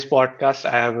podcast,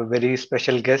 I have a very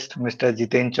special guest, Mr.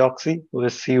 Jiten Choksey, who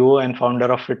is CEO and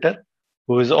founder of FITTR,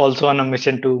 who is also on a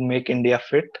mission to make India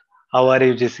fit. How are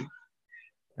you, JC?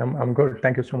 I'm good.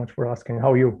 Thank you so much for asking.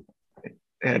 How are you?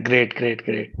 Great.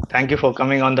 Thank you for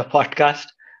coming on the podcast.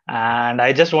 And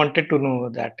I just wanted to know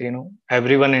that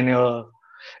everyone in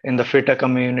the FITTR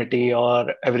community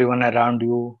or everyone around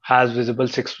you has visible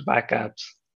six-pack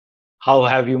abs. How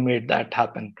have you made that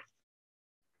happen?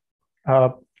 Uh,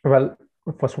 well,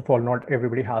 first of all, not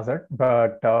everybody has it,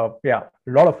 but yeah,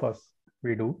 a lot of us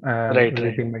we do, and we've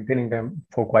Right. been maintaining them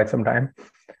for quite some time.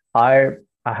 I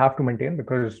I have to maintain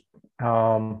because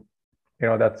um,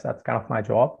 that's kind of my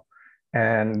job.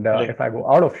 And Right. if I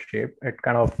go out of shape, it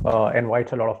kind of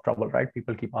invites a lot of trouble, right?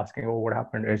 People keep asking, "Oh, what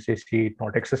happened? Is JC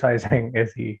not exercising?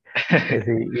 Is he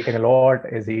eating a lot?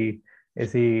 Is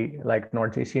he like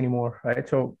not JC anymore?" Right?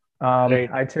 So Right.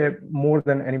 I'd say more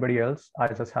than anybody else, I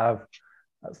just have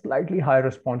a slightly higher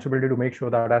responsibility to make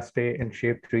sure that I stay in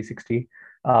shape 360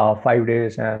 5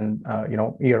 days and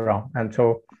year round. And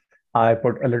so I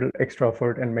put a little extra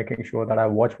effort in making sure that I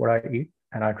watch what I eat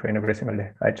and I train every single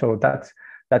day, right? So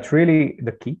that's really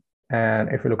the key. And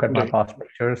if you look at my Right. past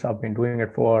pictures, I've been doing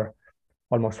it for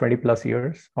almost 20 plus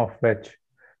years, of which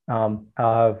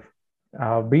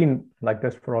I've been like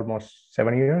this for almost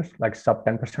 7 years, like sub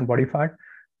 10% body fat,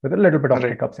 with a little bit of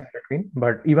Right. hiccups in between.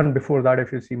 But even before that,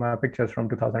 if you see my pictures from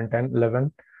 2010,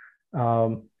 11,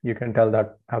 you can tell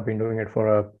that I've been doing it for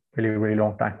a really, really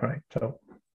long time, right? So,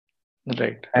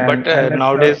 Right. But and let's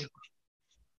nowadays,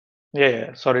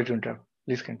 yeah. Sorry to interrupt.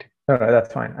 Please continue. no,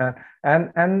 that's fine.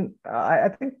 And I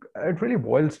think it really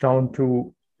boils down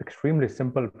to extremely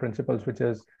simple principles, which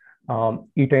is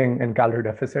eating in calorie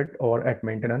deficit or at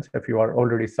maintenance if you are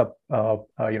already sub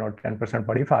 10%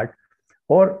 body fat,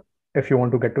 or if you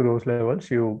want to get to those levels,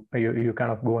 you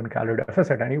kind of go in calorie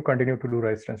deficit and you continue to do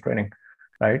resistance training,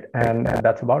 right? And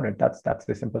that's about it. That's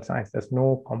the simple science. There's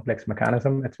no complex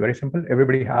mechanism. It's very simple.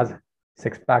 Everybody has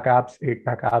six-pack abs,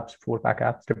 eight-pack abs, four-pack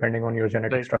abs, depending on your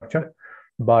genetic Right. structure.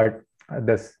 But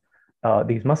this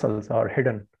these muscles are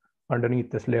hidden underneath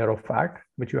this layer of fat,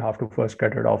 which you have to first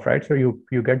get rid of, right? So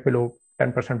you get below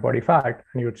 10% body fat,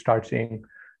 and you'd start seeing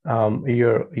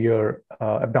your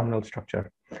abdominal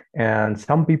structure. And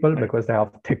some people, Right. because they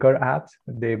have thicker abs,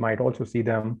 they might also see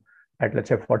them at, let's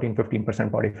say,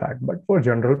 14-15% body fat. But for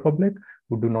general public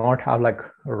who do not have like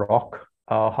rock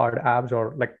hard abs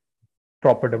or like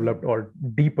proper developed or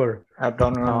deeper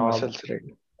Abdominal uh, muscles. Right.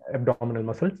 abdominal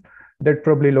muscles, they'd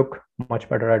probably look much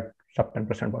better at sub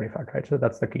 10% body fat, right? So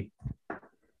that's the key.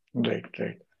 Right.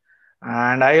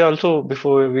 And I also,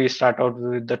 before we start out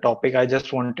with the topic, I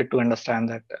just wanted to understand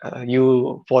that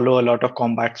you follow a lot of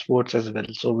combat sports as well.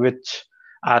 So, which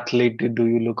athlete do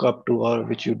you look up to, or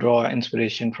which you draw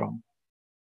inspiration from?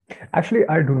 Actually,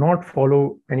 I do not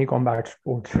follow any combat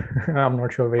sports. I'm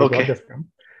not sure where you got Okay. this from,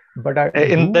 but I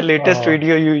In the do. latest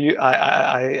video,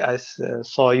 I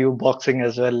saw you boxing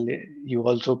as well. You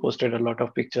also posted a lot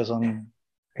of pictures on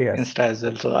Yes, Insta as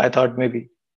well. So I thought maybe.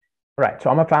 right. So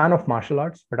I'm a fan of martial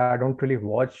arts, but I don't really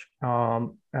watch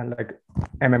and like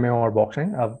MMA or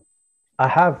boxing. I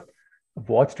have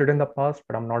watched it in the past,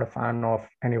 but I'm not a fan of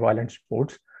any violent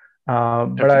sports.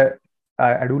 But Okay.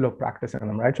 I do love practicing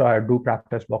them, right? So I do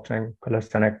practice boxing,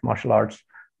 calisthenics, martial arts,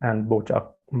 and bow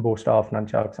staff,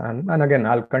 nunchucks, and again,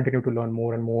 I'll continue to learn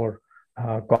more and more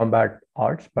combat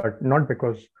arts, but not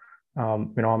because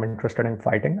I'm interested in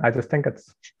fighting. I just think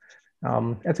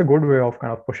it's a good way of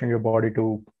kind of pushing your body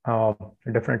to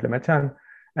different limits,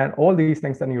 and all these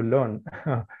things that you learn.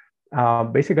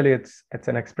 Basically, it's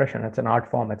an expression, it's an art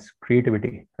form, it's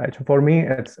creativity, right? So for me,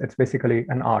 it's basically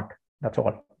an art. That's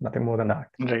all, nothing more than that.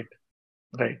 Right.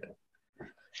 Right.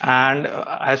 And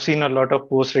I've seen a lot of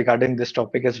posts regarding this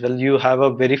topic as well. You have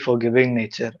a very forgiving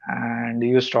nature, and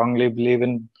you strongly believe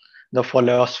in the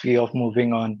philosophy of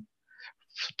moving on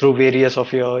through various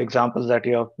of your examples that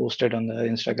you have posted on the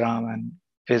Instagram and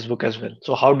Facebook as well.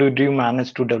 So, how do you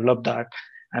manage to develop that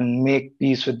and make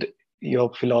peace with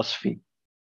your philosophy?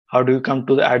 How do you come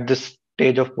to at this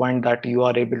stage of point that you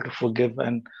are able to forgive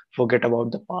and forget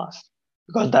about the past?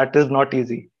 Because that is not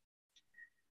easy.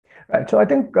 Right. So I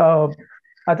think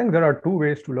there are two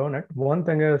ways to learn it. One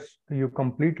thing is you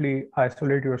completely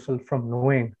isolate yourself from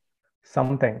knowing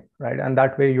something, right? And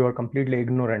that way you are completely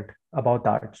ignorant about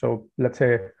that. So let's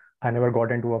say I never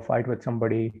got into a fight with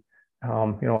somebody.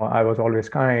 I was always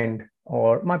kind,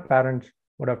 or my parents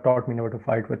would have taught me never to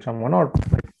fight with someone, or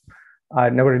like I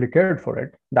never really cared for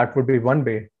it. That would be one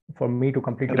way for me to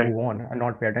completely Right. move on and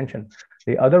not pay attention.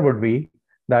 The other would be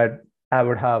that I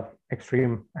would have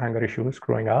extreme anger issues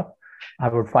growing up. I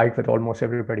would fight with almost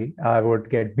everybody. I would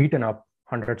get beaten up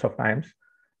hundreds of times.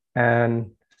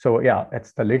 And so, yeah,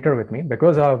 it's the later with me.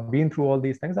 Because I've been through all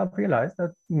these things, I've realized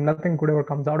that nothing good ever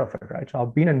comes out of it, right? So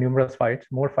I've been in numerous fights,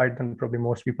 more fights than probably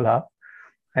most people have.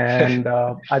 And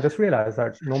I just realized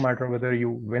that no matter whether you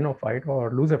win a fight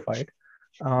or lose a fight,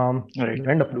 Right. you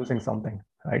end up losing something,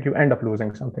 right? You end up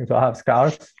losing something. So I have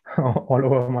scars all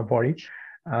over my body,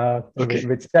 Okay.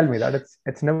 which tell me that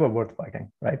it's never worth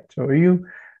fighting, right? So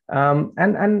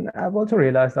and I've also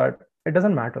realized that it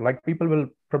doesn't matter. Like people will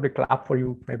probably clap for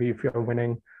you, maybe if you're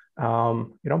winning,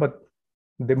 but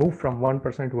they move from one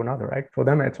person to another, right? For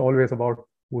them, it's always about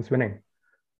who's winning.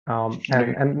 And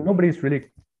Right. and nobody's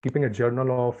really keeping a journal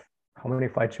of how many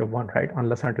fights you've won, right?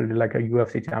 Unless until you're like a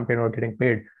UFC champion or getting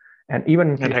paid. And even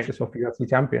in Right. cases of UFC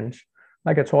champions,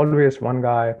 like it's always one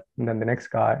guy and then the next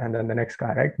guy and then the next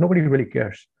guy, right? Nobody really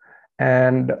cares.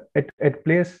 And it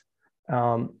plays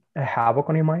a havoc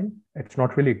on your mind. It's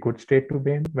not really a good state to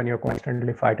be in when you're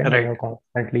constantly fighting, when Right. you're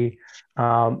constantly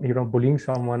bullying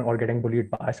someone or getting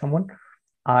bullied by someone.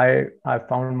 I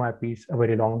found my peace a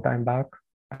very long time back,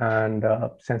 and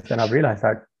since then I've realized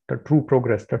that the true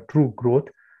progress, the true growth,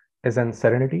 is in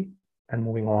serenity and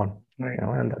moving on. Right.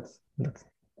 And that's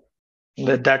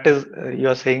That is,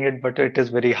 you're saying it, but it is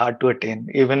very hard to attain.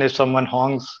 Even if someone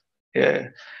honks uh,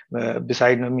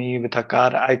 beside me with a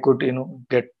car, I could,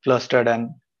 get flustered and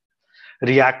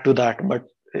react to that. But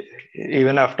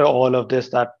even after all of this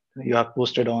that you have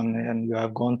posted on and you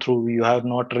have gone through, you have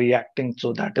not reacting.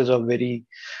 So that is a very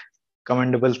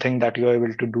commendable thing that you are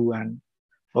able to do and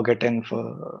forget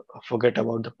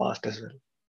about the past as well.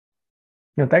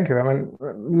 Thank you. I mean,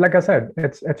 like I said,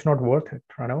 it's not worth it.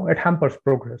 It hampers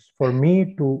progress. For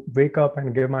me to wake up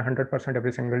and give my 100%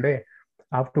 every single day,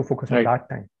 I have to focus on Right. that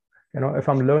thing. If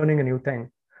I'm learning a new thing,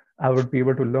 I would be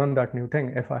able to learn that new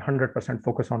thing if I 100%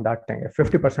 focus on that thing. If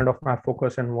 50% of my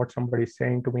focus on what somebody's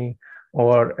saying to me,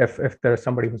 or if there's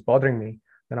somebody who's bothering me,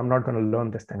 then I'm not going to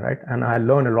learn this thing, right? And I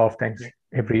learn a lot of things Right.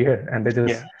 every year, and they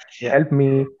just Yeah. Yeah. help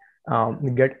me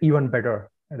get even better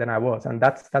than I was. And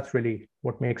that's really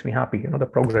what makes me happy, the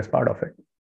progress part of it.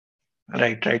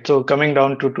 Right. Right. So coming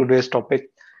down to today's topic,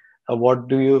 what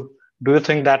do you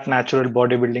think that natural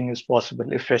bodybuilding is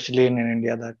possible, especially in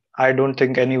India? That I don't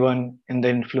think anyone in the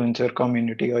influencer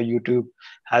community or YouTube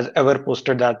has ever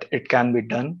posted that it can be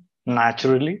done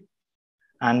naturally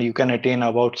and you can attain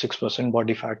about 6%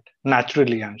 body fat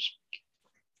naturally,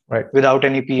 Right. without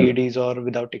any PEDs or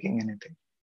without taking anything.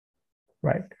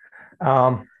 Right.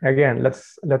 Again,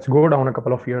 let's go down a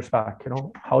couple of years back.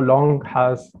 How long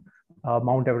has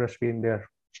Mount Everest been there?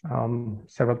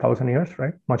 Several thousand years,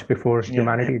 right? Much before Yeah.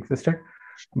 humanity existed.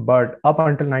 But up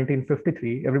until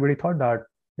 1953, everybody thought that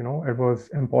it was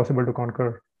impossible to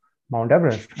conquer Mount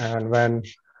Everest. And when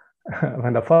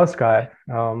when the first guy,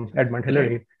 Edmund Right.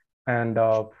 Hillary and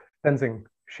Sherpa Tenzing,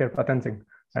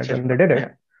 right, when they Sherpa. did Yeah.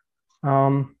 it,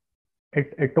 um,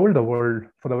 it told the world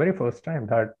for the very first time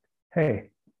that, hey,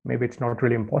 maybe it's not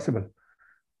really impossible.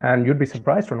 And you'd be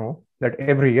surprised to know that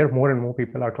every year more and more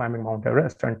people are climbing Mount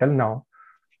Everest. Until now,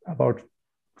 about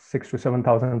 6 to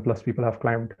 7,000 plus people have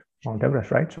climbed Mount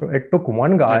Everest, right? So it took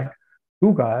one Right. guy,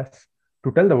 two guys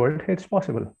to tell the world, hey, it's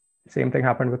possible. Same thing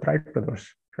happened with Wright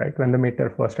brothers, right? When they made their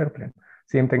first airplane.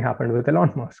 Same thing happened with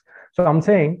Elon Musk. So I'm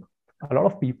saying a lot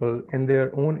of people in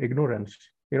their own ignorance,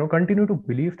 continue to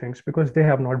believe things because they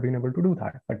have not been able to do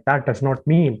that. But that does not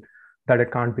mean that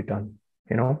it can't be done.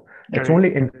 It's Right.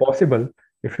 only impossible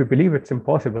if you believe it's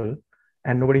impossible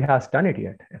and nobody has done it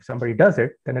yet. If somebody does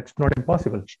it, then it's not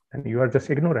impossible. And you are just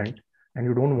ignorant and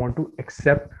you don't want to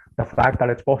accept the fact that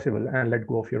it's possible and let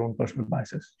go of your own personal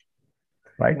biases.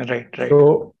 Right. Right. Right.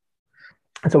 So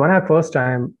when I first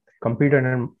time competed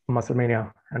in Muscle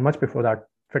Mania, and much before that,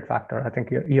 Fit Factor, I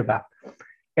think a year back,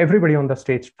 everybody on the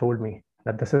stage told me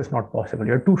that this is not possible.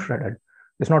 You're too shredded.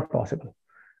 It's not possible.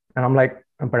 And I'm like,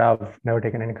 but I've never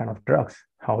taken any kind of drugs.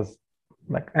 How's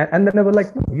and then they were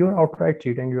like, no, you're outright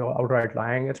cheating, you're outright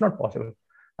lying. It's not possible.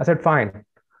 I said, fine.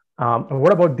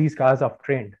 What about these guys I've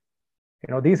trained?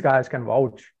 These guys can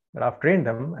vouch that I've trained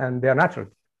them and they're natural.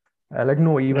 Like,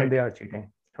 no, even Right. they are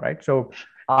cheating, right? So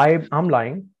I'm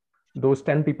lying. Those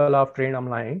 10 people I've trained, I'm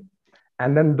lying.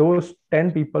 And then those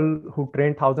 10 people who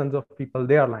train thousands of people,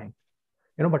 they are lying.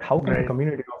 But how can a Right.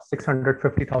 community of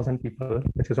 650,000 people,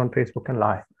 which is on Facebook, can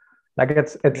lie? Like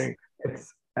there's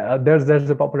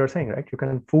a popular saying, right? You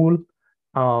can fool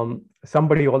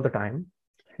somebody all the time.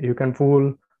 You can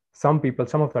fool some people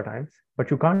some of the times, but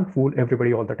you can't fool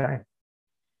everybody all the time.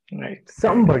 Right. Right.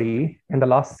 Somebody in the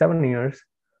last 7 years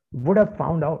would have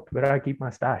found out where I keep my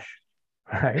stash,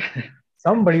 right?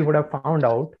 Somebody would have found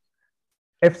out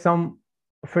if some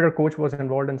FITTR coach was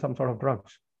involved in some sort of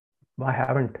drugs. Why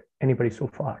haven't anybody so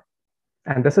far?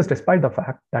 And this is despite the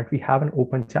fact that we have an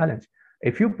open challenge.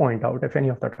 If you point out if any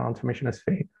of the transformation is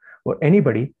fake or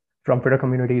anybody from FITTR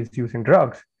community is using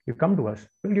drugs, you come to us,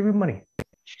 we'll give you money.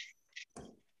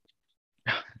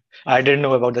 I didn't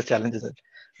know about the challenges.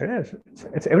 It is.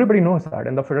 It's everybody knows that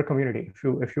in the FITTR community.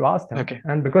 If you ask them, Okay.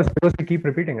 and because we keep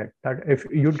repeating it, that if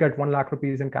you'd get 1 lakh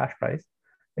rupees in cash prize,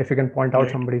 if you can point out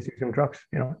somebody's using drugs,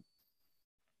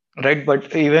 Right,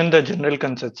 but even the general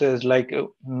consensus is like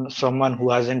someone who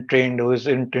hasn't trained, who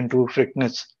isn't into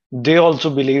fitness, they also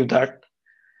believe that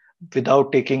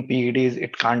without taking PEDs,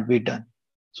 it can't be done.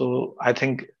 So I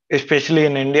think, especially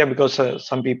in India, because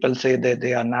some people say that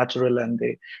they are natural and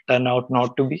they turn out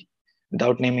not to be,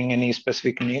 without naming any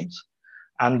specific names.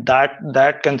 And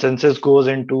that consensus goes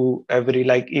into every,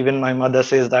 like even my mother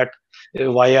says that,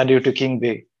 why are you taking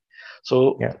whey?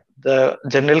 So yeah. the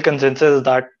general consensus is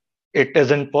that it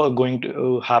isn't going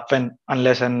to happen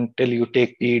unless until you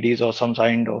take PEDs or some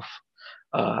kind of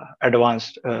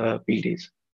advanced PEDs.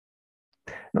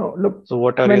 No, look. So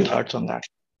what are your thoughts on that?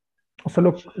 So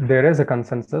look, there is a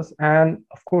consensus, and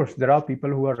of course, there are people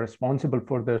who are responsible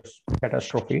for this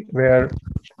catastrophe, where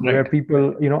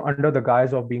people, under the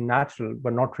guise of being natural,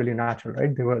 but not really natural,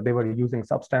 right? They were using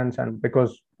substance, and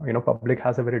because public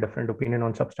has a very different opinion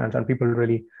on substance, and people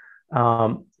really,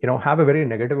 have a very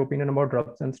negative opinion about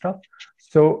drugs and stuff.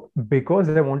 So because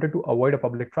they wanted to avoid a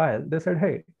public trial, they said,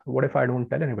 hey, what if I don't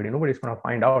tell anybody? Nobody's going to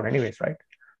find out anyways, right?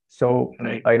 So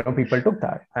people took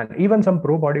that, and even some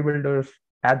pro bodybuilders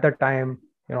at the time,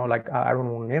 like I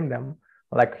don't want to name them,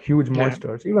 like huge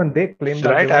monsters, even they claim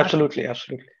that they were absolutely.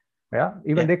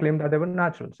 they claim that they were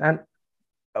naturals. And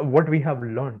what we have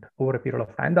learned over a period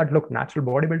of time, that look, natural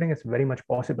bodybuilding is very much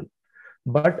possible,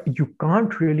 but you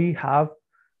can't really have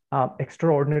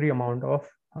extraordinary amount of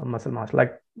muscle mass.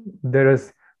 Like there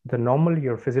is the normal,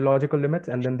 your physiological limits,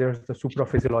 and then there's the supra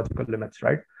physiological limits,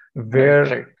 right?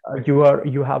 Where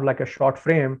you have like a short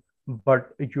frame, but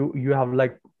you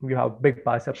have big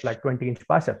biceps, like 20-inch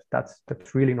biceps.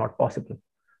 That's really not possible,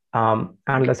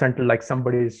 unless until like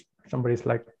somebody's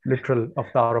like literal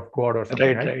avatar of God or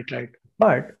something, right.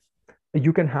 But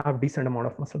you can have decent amount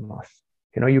of muscle mass.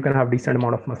 You can have decent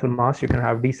amount of muscle mass, you can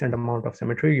have decent amount of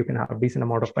symmetry, you can have decent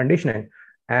amount of conditioning,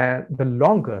 and the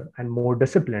longer and more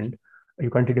disciplined you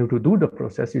continue to do the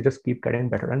process, you just keep getting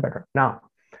better and better. Now,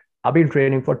 I've been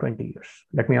training for 20 years.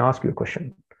 Let me ask you a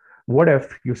question. What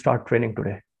if you start training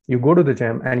today? You go to the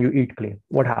gym and you eat clean.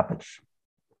 What happens?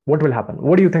 What will happen?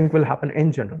 What do you think will happen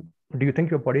in general? Do you think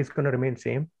your body is going to remain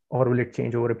same, or will it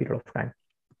change over a period of time?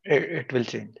 It will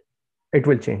change. It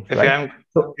will change, right?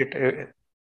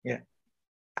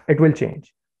 It will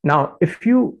change. Now, if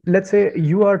let's say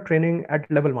you are training at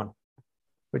level 1,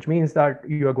 which means that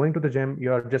you are going to the gym,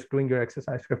 you are just doing your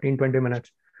exercise 15-20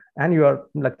 minutes, and you are,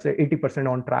 let's say, 80%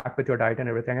 on track with your diet and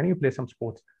everything, and you play some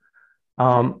sports.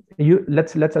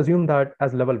 Let's assume that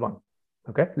as level 1.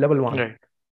 Okay, level 1. Right.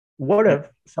 What if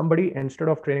somebody, instead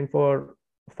of training for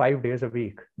 5 days a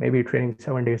week, maybe training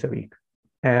 7 days a week,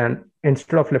 and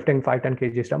instead of lifting 5-10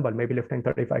 kgs dumbbell, maybe lifting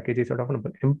 35 kgs of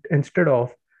dumbbell, instead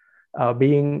of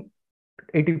being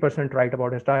 80% right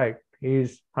about his diet,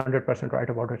 he's 100% right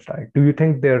about his diet. Do you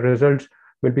think their results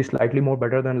will be slightly more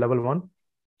better than level 1?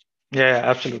 Yeah,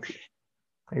 absolutely.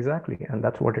 Exactly. And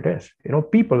that's what it is.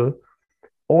 People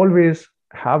always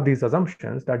have these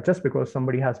assumptions that just because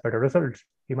somebody has better results,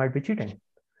 he might be cheating.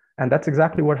 And that's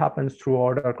exactly what happens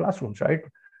throughout our classrooms, right?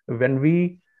 When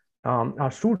we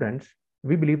are students,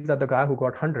 we believe that the guy who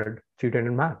got 100 cheated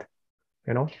in math.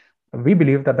 We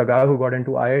believe that the guy who got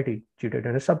into IIT cheated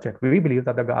in his subject. We believe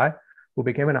that the guy who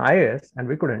became an IAS and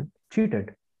we couldn't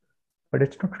cheated. But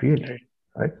it's not really,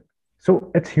 right?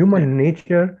 So it's human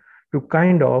nature to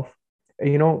kind of,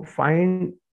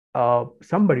 find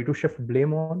somebody to shift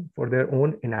blame on for their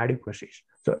own inadequacies.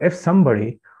 So if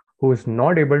somebody who is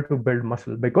not able to build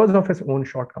muscle because of his own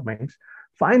shortcomings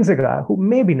finds a guy who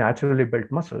may be naturally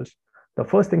built muscles, the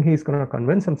first thing he's going to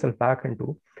convince himself back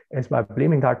into is by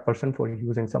blaming that person for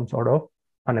using some sort of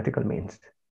unethical means.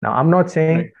 Now, I'm not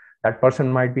saying that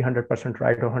person might be 100%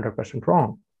 right or 100%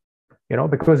 wrong,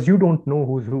 because you don't know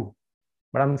who's who.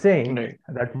 But I'm saying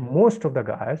that most of the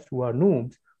guys who are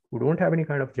noobs, who don't have any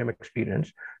kind of gym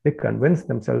experience, they convince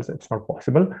themselves it's not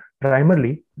possible,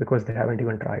 primarily because they haven't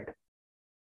even tried.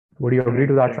 Would you agree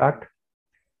to that fact?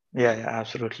 Yeah,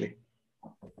 absolutely.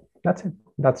 That's it.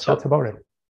 That's about it.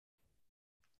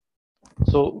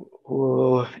 So,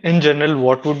 in general,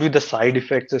 what would be the side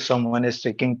effects if someone is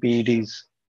taking PEDs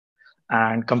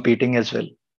and competing as well?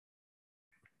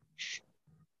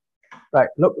 Right.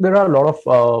 Look, there are a lot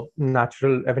of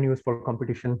natural avenues for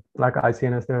competition, like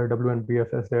ICN is there,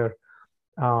 WNBF is there.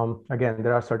 Again,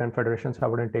 there are certain federations I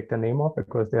wouldn't take the name of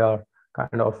because they are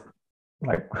kind of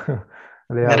like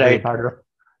they are very Right. bad,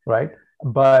 right?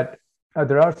 But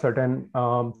there are certain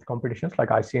competitions like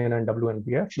ICN and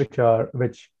WNBF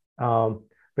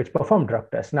which perform drug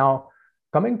tests. Now,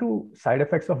 coming to side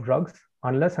effects of drugs,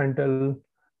 unless until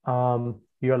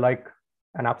you're like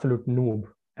an absolute noob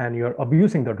and you're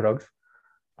abusing the drugs,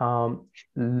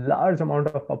 large amount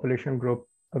of population group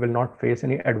will not face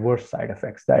any adverse side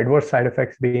effects. The adverse side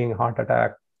effects being heart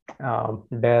attack,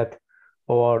 death,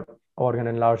 or organ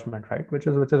enlargement, right? Which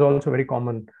is also very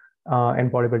common in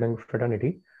bodybuilding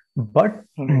fraternity. But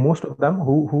Right. most of them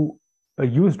who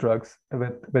use drugs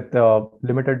with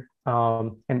limited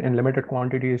in limited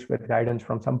quantities with guidance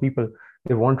from some people,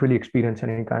 they won't really experience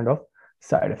any kind of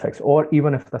side effects. Or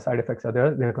even if the side effects are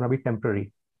there, they're going to be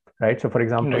temporary, right? So, for Right.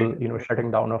 example,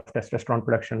 shutting down of testosterone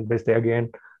production, which they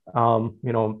again,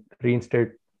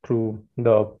 reinstate through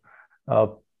the uh,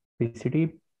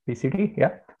 PCT, PCT,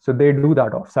 yeah. So they do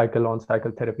that off cycle, on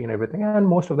cycle therapy, and everything, and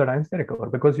most of the times they recover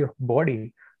because your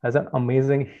body has an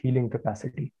amazing healing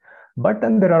capacity. But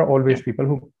then there are Yeah. always people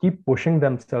who keep pushing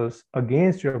themselves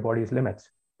against your body's limits.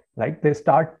 Like they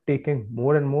start taking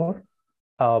more and more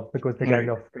because they kind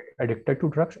Right. of get addicted to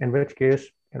drugs, in which case,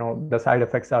 the side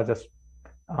effects are just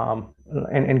um,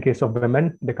 in case of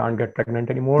women, they can't get pregnant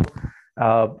anymore.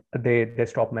 They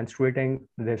stop menstruating.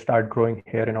 They start growing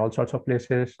hair in all sorts of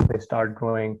places. They start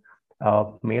growing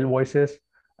male voices.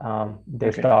 They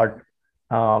Okay. start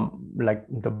like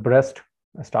the breast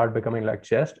start becoming like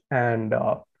chest, and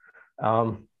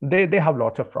they have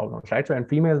lots of problems, right? So in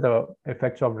female, the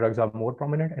effects of drugs are more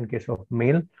prominent. In case of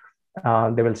male,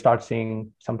 they will start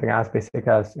seeing something as basic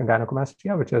as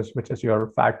gynecomastia, which is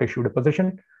your fat tissue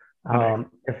deposition. Right.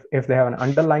 If they have an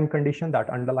underlying condition, that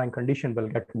underlying condition will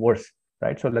get worse,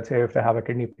 right? So let's say if they have a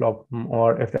kidney problem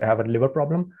or if they have a liver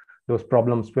problem, those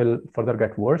problems will further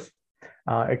get worse.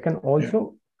 It can Yeah.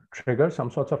 also trigger some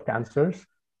sorts of cancers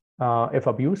if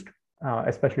abused,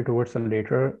 especially towards the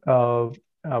later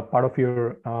part of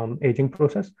your aging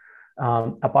process.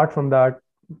 Apart from that,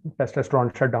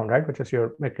 testosterone shutdown, right, which is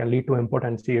it can lead to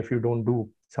impotency if you don't do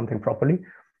something properly,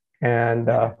 and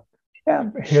Okay. yeah,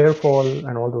 hair fall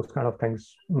and all those kind of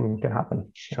things can happen.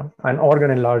 And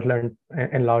organ enlargement,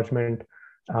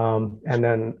 and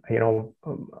then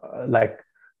like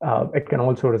it can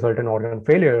also result in organ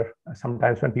failure.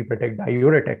 Sometimes when people take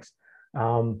diuretics,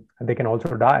 they can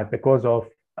also die because of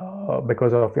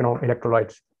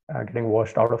electrolytes getting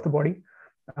washed out of the body.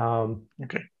 Um,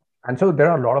 Okay. and so there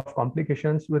are a lot of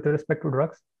complications with respect to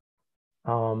drugs.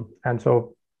 And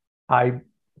so I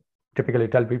typically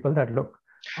tell people that, look,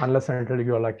 unless and until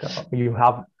you're like you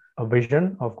have a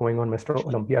vision of going on Mr.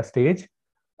 Olympia stage,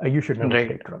 you should never Right.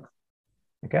 take drugs.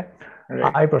 Okay.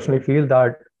 Right. I personally feel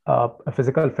that a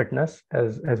physical fitness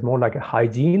is more like a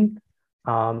hygiene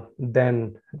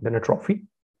than a trophy,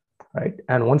 right?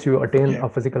 And once you attain Yeah. a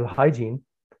physical hygiene,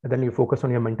 then you focus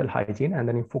on your mental hygiene, and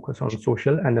then you focus on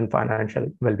social and then financial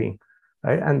well-being,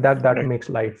 right? And that Right. makes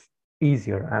life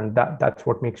easier, and that's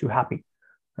what makes you happy,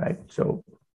 right? So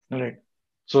Right.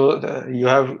 So you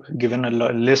have given a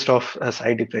list of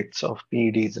side effects of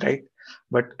PEDs, right?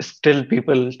 But still,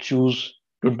 people choose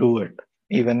to do it,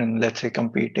 even in, let's say,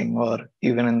 competing or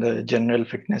even in the general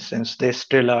fitness sense, they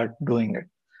still are doing it.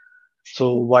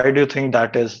 So why do you think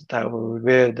that is that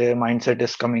where their mindset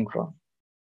is coming from?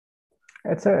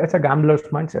 it's a gambler's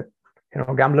mindset.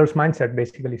 Gambler's mindset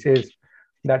basically says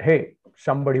that, hey,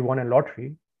 somebody won a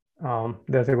lottery,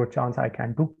 there's a good chance I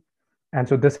can too. And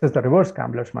so this is the reverse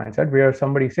gambler's mindset, where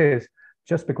somebody says,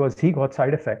 just because he got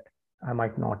side effect, I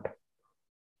might not.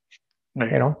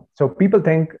 Right. So people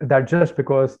think that just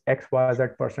because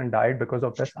XYZ person died because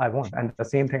of this, I won't. And the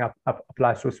same thing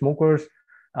applies to smokers,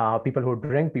 people who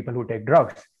drink, people who take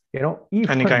drugs. Any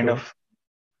Even kind though, of,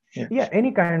 yeah. yeah,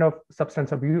 any kind of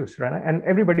substance abuse, right? And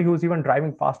everybody who's even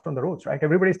driving fast on the roads, right?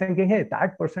 Everybody's thinking, hey,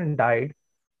 that person died,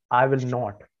 I will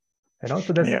not. So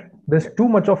there's Yeah. there's too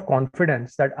much of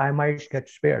confidence that I might get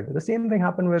spared. The same thing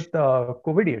happened with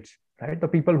COVIDiots, right? The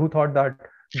people who thought that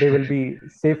they will be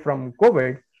safe from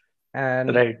COVID,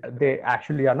 and Right. they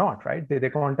actually are not, right?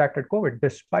 They contacted COVID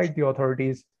despite the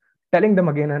authorities telling them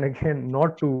again and again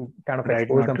not to kind of Right.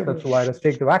 expose Not to themselves do. to virus,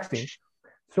 take the vaccine.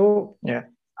 So Yeah.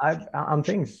 I'm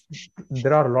saying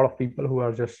there are a lot of people who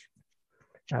are just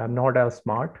not as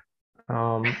smart,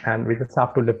 and we just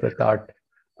have to live with that.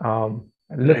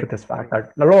 Live with Right. this fact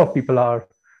that a lot of people are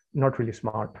not really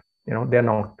smart. They're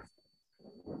not.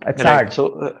 It's Right.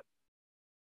 sad.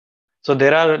 So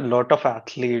there are a lot of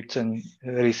athletes in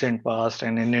recent past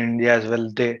and in India as well.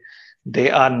 They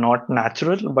are not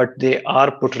natural, but they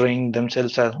are portraying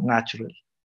themselves as natural.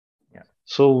 Yeah.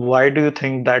 So why do you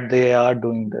think that they are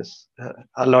doing this?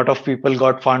 A lot of people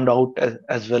got found out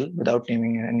as well without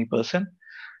naming any person,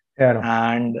 Yeah, I know.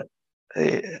 and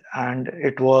and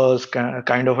it was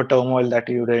kind of a turmoil that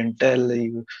you didn't tell,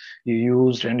 you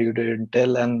used and you didn't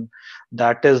tell, and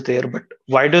that is there. But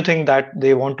why do you think that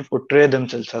they want to portray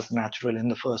themselves as natural in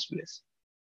the first place?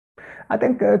 I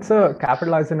think it's a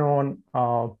capitalizing on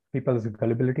people's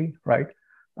gullibility, right?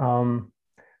 Um,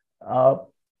 uh,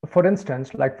 for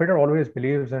instance, like FITTR always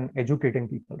believes in educating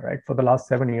people, right? For the last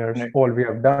 7 years, Right, all we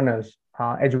have done is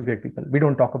educate people. We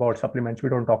don't talk about supplements. We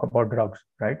don't talk about drugs,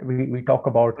 right? We talk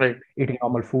about right, eating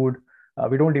normal food.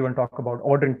 We don't even talk about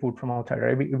ordering food from outside,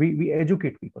 right? We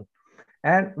educate people.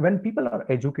 And when people are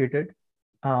educated,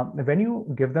 when you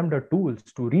give them the tools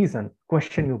to reason,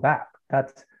 question you back,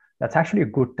 that's actually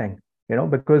a good thing,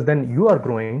 because then you are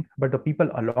growing, but the people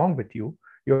along with you,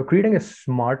 you're creating a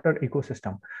smarter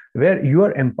ecosystem where you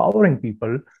are empowering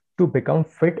people to become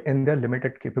fit in their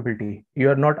limited capability.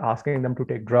 You're not asking them to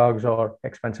take drugs or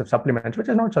expensive supplements, which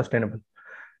is not sustainable.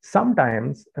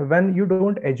 Sometimes when you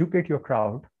don't educate your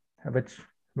crowd, which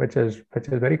which is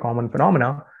very common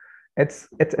phenomena, it's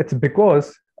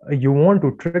because you want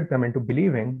to trick them into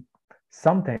believing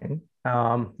something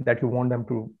that you want them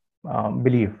to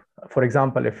believe. For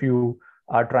example, if you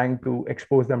are trying to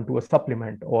expose them to a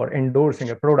supplement or endorsing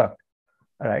a product,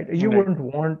 right, right. you wouldn't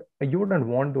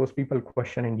want those people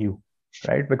questioning you,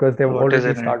 right, because they've What is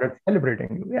already in it? started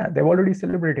celebrating you. Yeah, they've already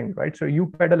celebrating you, right? So you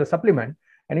peddle a supplement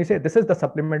and you say this is the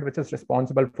supplement which is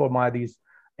responsible for my these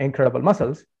incredible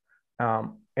muscles,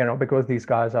 because these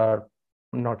guys are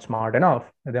not smart enough.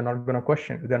 They're not going to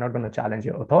question, they're not going to challenge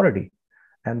your authority.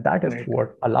 And that is Right,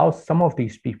 what allows some of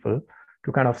these people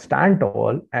to kind of stand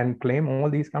tall and claim all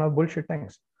these kind of bullshit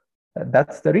things.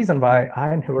 That's the reason why right,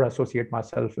 I never associate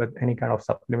myself with any kind of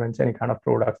supplements, any kind of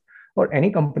products, or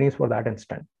any companies for that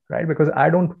instant, right? Because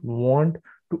I don't want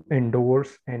to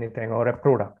endorse anything or a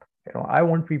product. I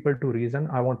want people to reason.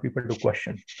 I want people to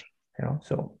question.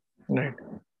 So right.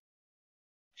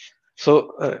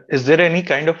 So, is there any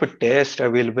kind of a test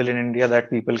available in India that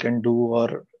people can do,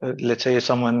 or let's say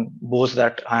someone boasts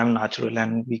that I am natural,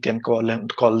 and we can call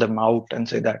them out and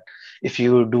say that if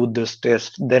you do this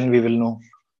test, then we will know.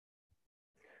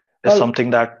 Is well,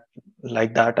 something that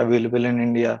like that available in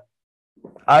India?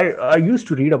 I used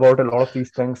to read about a lot of these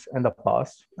things in the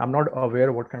past. I'm not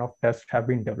aware what kind of tests have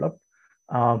been developed,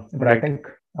 but I Right, think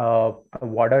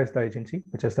WADA is the agency,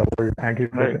 which is the World right,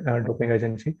 Anti-Doping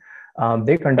Agency.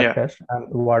 They conduct yeah, tests, and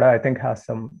WADA I think has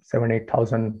some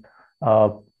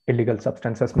 7,000-8,000 illegal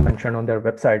substances mentioned on their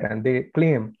website, and they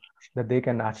claim that they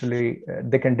can actually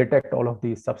they can detect all of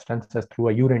these substances through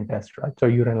a urine test, right? So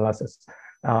urine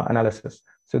analysis.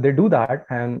 So they do that,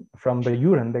 and from the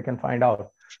urine they can find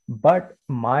out. But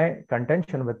my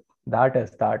contention with that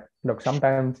is that, look,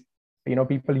 sometimes,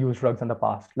 people use drugs in the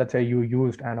past. Let's say you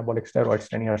used anabolic steroids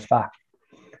 10 years back.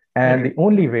 And right, the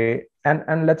only way,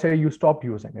 and let's say you stopped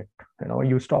using it,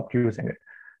 you stopped using it.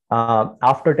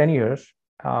 After 10 years,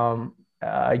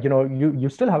 you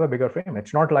still have a bigger frame.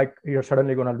 It's not like you're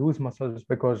suddenly going to lose muscles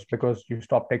because you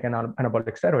stop taking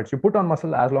anabolic steroids. You put on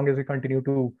muscle as long as you continue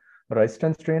to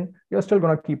resistance train, you're still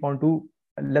going to keep on to,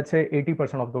 let's say,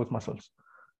 80% of those muscles.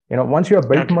 Once you have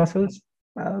built okay, muscles,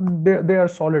 they are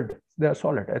solid. They are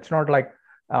solid. It's not like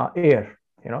air.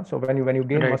 So when you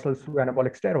gain right, muscles through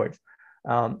anabolic steroids,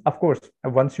 of course,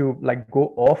 once you like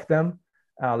go off them,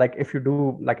 like if you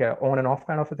do like a on and off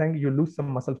kind of a thing, you lose some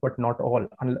muscles, but not all.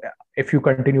 If you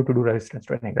continue to do resistance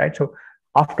training, right? So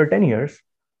after 10 years,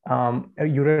 a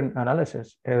urine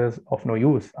analysis is of no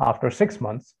use. After 6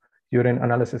 months, urine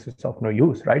analysis is of no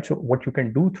use, right? So what you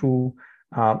can do through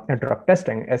drug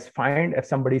testing is find if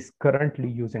somebody's currently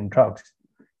using drugs.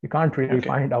 You can't really okay,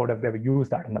 find out if they've used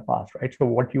that in the past, right? So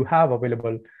what you have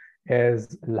available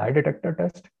is lie detector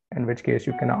test, in which case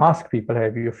you can ask people,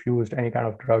 have you used any kind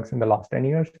of drugs in the last 10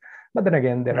 years? But then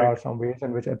again, there right, are some ways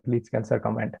in which athletes can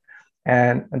circumvent.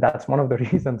 And that's one of the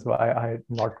reasons why I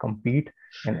not compete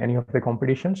in any of the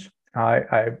competitions. right,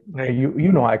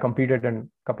 I competed in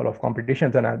a couple of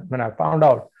competitions, and when I found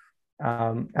out, I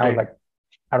was right. like,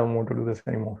 I don't want to do this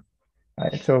anymore.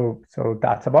 Right. So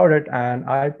that's about it. And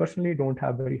I personally don't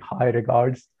have very high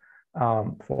regards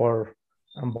for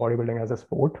bodybuilding as a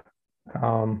sport.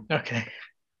 Um, Okay,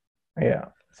 yeah.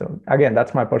 So again,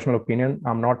 that's my personal opinion.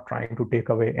 I'm not trying to take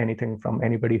away anything from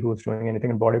anybody who's doing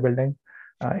anything in bodybuilding.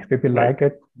 If people right, like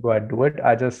it, go ahead, do it.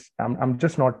 I'm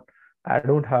just not. I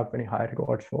don't have any high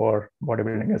regards for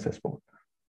bodybuilding as a sport.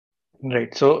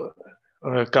 right. So,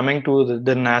 coming to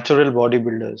the natural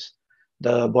bodybuilders,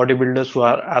 the bodybuilders who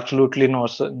are absolutely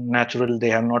not natural, they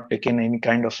have not taken any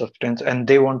kind of substance, and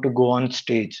they want to go on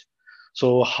stage.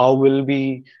 So how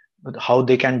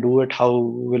they can do it? How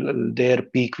will their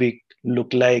peak week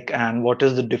look like, and what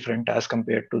is the different as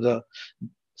compared to the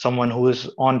someone who is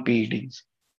on PEDs?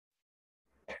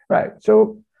 Right.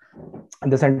 So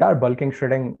this entire bulking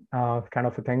shredding kind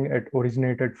of a thing, it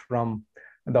originated from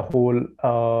the whole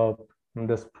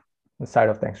this side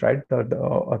of things, right?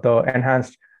 The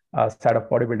enhanced side of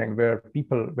bodybuilding, where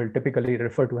people will typically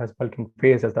refer to as bulking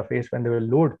phase as the phase when they will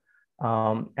load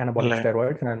anabolic Right.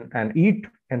 steroids and eat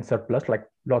in surplus, like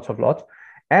lots.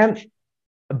 And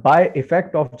by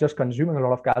effect of just consuming a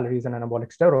lot of calories and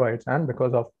anabolic steroids, and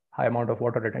because of high amount of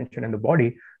water retention in the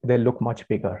body, they look much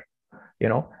bigger,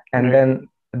 and Right. then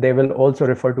they will also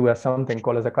refer to as something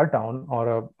called as a cut down,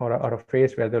 or a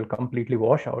phase where they'll completely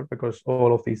wash out, because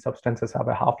all of these substances have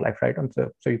a half-life, right? And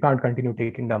so you can't continue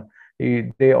taking them.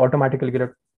 They automatically get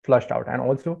flushed out. And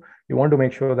also you want to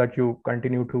make sure that you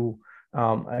continue to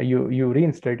you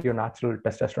reinstate your natural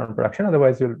testosterone production,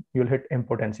 otherwise you'll hit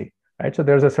impotency, right? So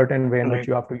there's a certain way in which Right.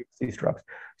 you have to use these drugs.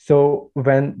 So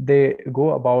when they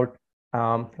go about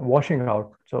washing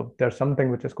out, so there's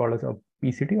something which is called as a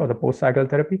PCT, or the post-cycle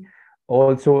therapy.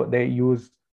 Also, they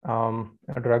use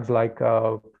drugs like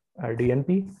DNP.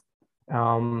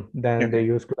 Then they Okay.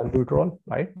 use clenbuterol,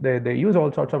 right? They use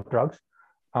all sorts of drugs.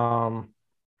 Um,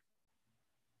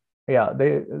 yeah,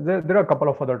 there are a couple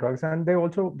of other drugs, and there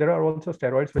are also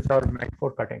steroids which are meant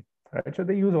for cutting, right? So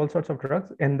they use all sorts of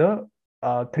drugs in the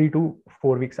 3 to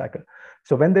 4 week cycle.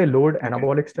 So when they load Okay.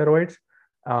 anabolic steroids,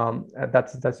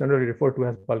 that's generally referred to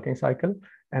as bulking cycle,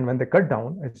 and when they cut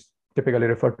down, it's typically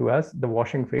referred to as the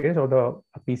washing phase, or the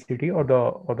PCT, or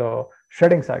the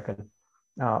shredding cycle,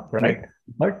 right? Right.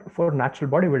 But for natural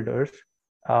bodybuilders,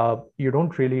 you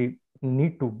don't really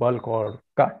need to bulk or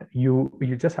cut. You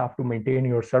just have to maintain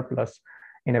your surplus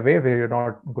in a way where you're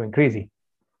not going crazy,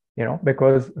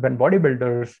 because when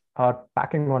bodybuilders are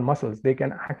packing on muscles, they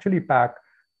can actually pack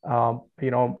 10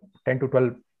 to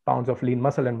 12 pounds of lean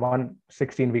muscle in one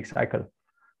 16-week cycle.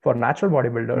 For natural Right.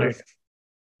 bodybuilders,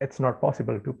 it's not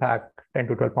possible to pack 10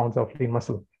 to 12 pounds of lean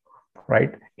muscle,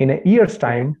 right? In a year's Right.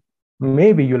 time,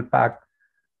 maybe you'll pack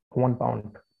 1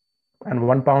 pound, and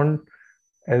 1 pound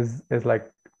is like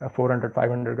 400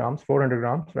 500 grams, 400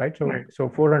 grams, right? so Right. so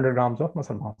 400 grams of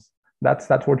muscle mass.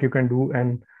 That's what you can do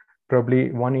in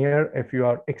probably 1 year if you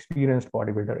are experienced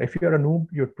bodybuilder. If you're a noob,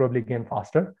 you'd probably gain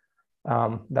faster.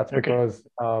 That's Okay.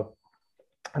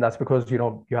 because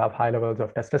you have high levels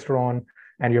of testosterone,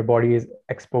 and your body is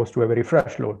exposed to a very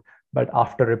fresh load. But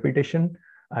after repetition,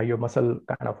 your muscle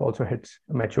kind of also hits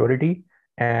maturity,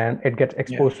 and it gets Yeah.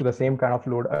 exposed to the same kind of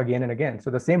load again and again.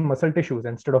 So the same muscle tissues,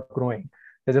 instead of growing,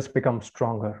 they just become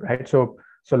stronger, right? So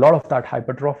a lot of that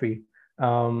hypertrophy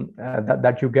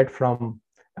that you get from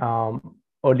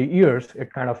early years,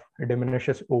 it kind of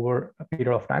diminishes over a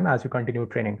period of time as you continue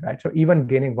training, right? So even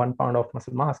gaining 1 pound of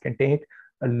muscle mass can take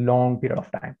a long period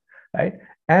of time, right?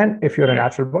 And if you're a Right.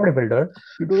 natural bodybuilder,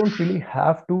 you don't really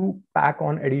have to pack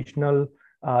on additional,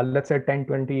 let's say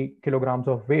 10-20 kilograms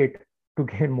of weight to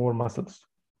gain more muscles.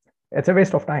 It's a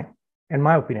waste of time, in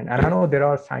my opinion. And I Right. know there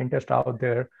are scientists out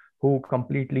there who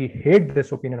completely hate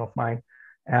this opinion of mine.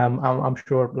 I'm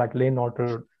sure, like Lane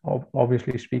Norton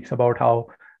obviously speaks about how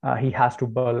he has to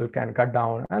bulk and cut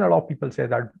down. And a lot of people say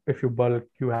that if you bulk,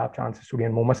 you have chances to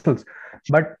gain more muscles.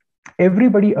 But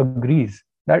everybody agrees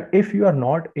that if you are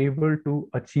not able to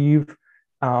achieve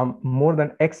more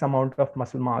than X amount of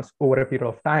muscle mass over a period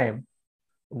of time,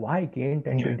 why gain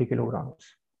 10, Yeah. 20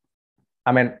 kilograms?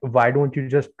 I mean, why don't you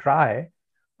just try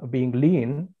being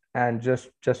lean and just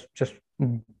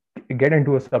get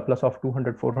into a surplus of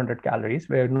 200, 400 calories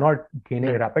where you're not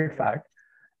gaining Right. rapid fat,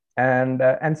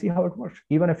 and see how it works.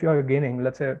 Even if you're gaining,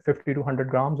 let's say, 50 to 100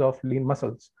 grams of lean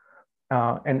muscles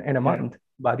in a Yeah. month,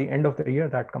 by the end of the year,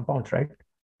 that compounds, right?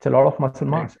 It's a lot of muscle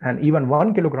Right. mass. And even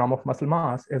 1 kilogram of muscle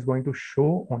mass is going to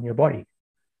show on your body,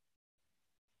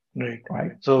 Right.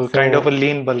 right? So kind of a So,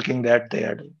 lean bulking that they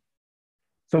are doing.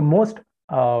 so most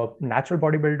natural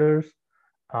bodybuilders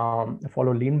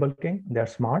follow lean bulking.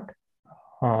 They're smart.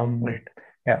 Um, Right.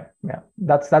 yeah.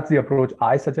 That's the approach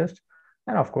I suggest.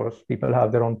 And of course, people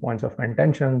have their own points of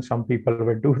contention. Some people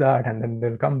will do that, and then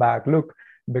they'll come back. Look,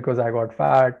 because I got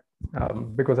fat,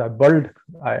 because I bulked,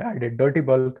 I did dirty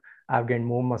bulk, I've gained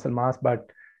more muscle mass. But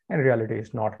in reality,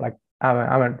 it's not like,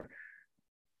 I mean,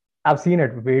 I've seen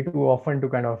it way too often to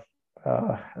kind of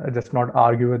uh, just not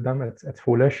argue with them. It's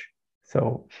foolish.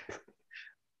 So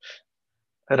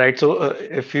Right. So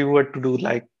if you were to do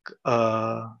like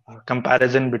a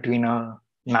comparison between a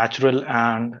natural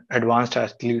and advanced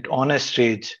athlete on a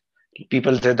stage,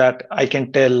 people say that I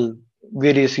can tell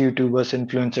various YouTubers,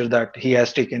 influencers that he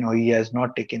has taken or he has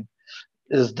not taken.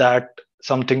 Is that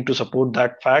something to support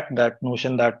that fact, that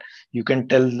notion that you can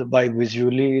tell by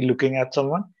visually looking at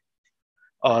someone,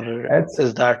 or It's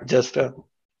is that just a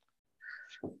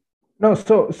no,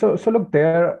 so look,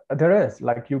 there is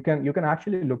like you can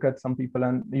actually look at some people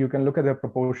and you can look at their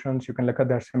proportions, you can look at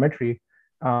their symmetry,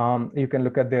 you can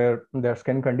look at their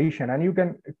skin condition, and you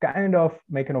can kind of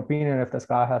make an opinion if this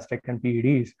guy has taken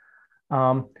PEDs.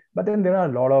 But then there are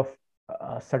a lot of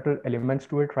subtle elements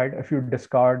to it, right? If you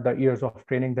discard the years of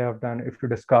training they have done, if you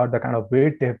discard the kind of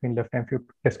weight they have been lifting, if you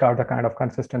discard the kind of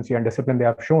consistency and discipline they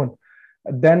have shown,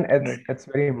 then it's right? it's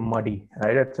very muddy,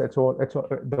 right? It's all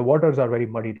the waters are very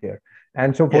muddy there.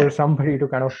 And so for Yeah, somebody to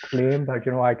kind of claim that,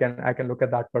 I can look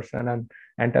at that person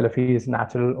and tell if he is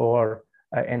natural or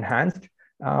enhanced,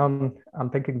 I'm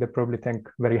thinking they probably think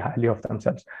very highly of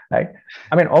themselves, right?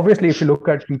 I mean, obviously, if you look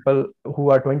at people who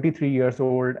are 23 years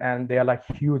old and they are like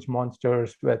huge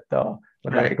monsters with like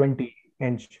right,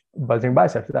 20-inch bulging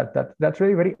biceps, that's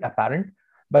really very apparent.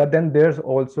 But then there's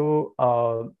also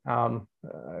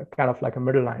kind of like a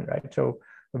middle line, right? So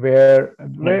where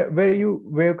right, where where you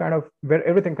where kind of where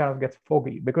everything kind of gets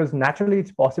foggy, because naturally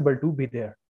it's possible to be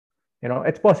there,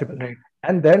 it's possible. right,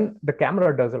 And then the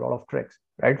camera does a lot of tricks,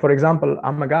 right? For example,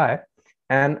 I'm a guy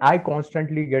and I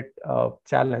constantly get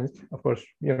challenged, of course,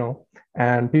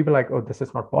 and people like, oh, this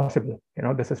is not possible,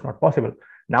 this is not possible.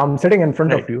 Now I'm sitting in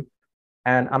front right. of you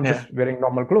and I'm Yeah, just wearing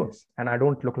normal clothes and I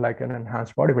don't look like an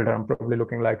enhanced bodybuilder. I'm probably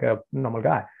looking like a normal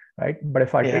guy, right? But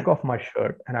if I yeah, take off my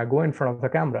shirt and I go in front of the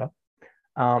camera,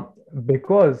 um,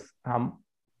 because I'm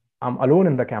alone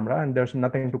in the camera and there's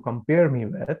nothing to compare me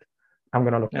with, I'm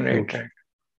gonna look right, huge, right.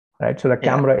 right? So the Yeah,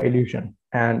 camera illusion,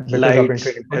 and because I've been lights,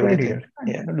 training for 20 everything. years,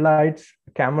 Yeah, lights,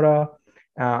 camera,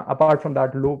 apart from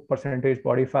that low percentage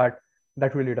body fat,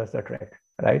 that really does the trick,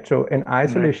 right? So in right,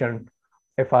 isolation,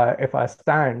 if I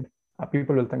stand,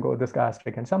 people will think, oh, this guy has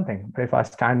taken something. But if I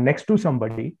stand next to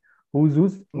somebody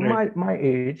who's right, my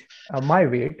age, my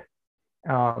weight,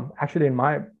 actually in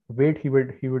my weight, he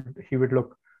would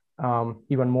look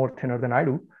even more thinner than I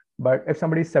do. But if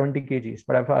somebody is 70 kgs,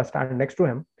 but if I stand next to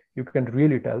him, you can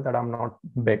really tell that I'm not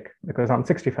big because I'm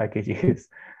 65 kgs,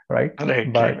 right? right,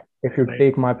 right, But if you right,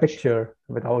 take my picture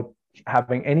without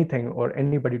having anything or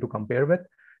anybody to compare with,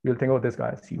 you'll think, oh, this guy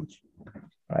is huge,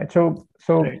 right? So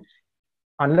right.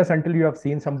 unless until you have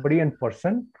seen somebody in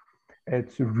person,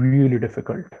 it's really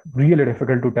difficult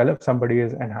to tell if somebody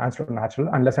is enhanced or natural,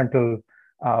 unless until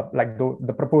like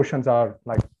the proportions are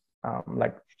like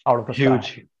out of the sky.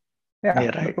 Huge. Yeah,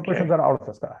 Yeah, the right, proportions right. are out of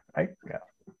the sky, right? Yeah.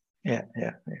 Yeah,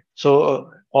 yeah, yeah.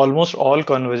 So almost all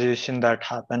conversation that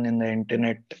happen in the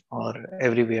internet or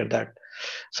everywhere, that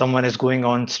someone is going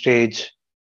on stage,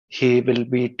 he will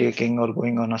be taking or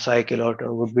going on a cycle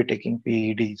or would be taking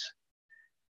PEDs.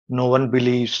 No one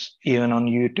believes, even on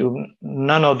YouTube,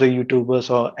 none of the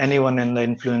YouTubers or anyone in the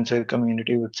influencer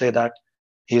community would say that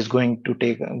he's going to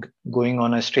take, going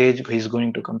on a stage, he's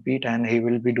going to compete and he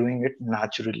will be doing it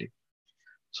naturally.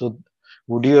 So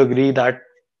would you agree that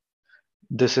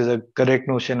this is a correct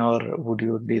notion, or would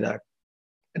you agree that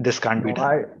this can't be No, done?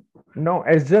 I no,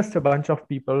 it's just a bunch of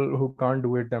people who can't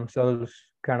do it themselves,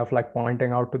 kind of like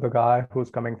pointing out to the guy who's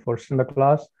coming first in the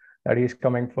class that he's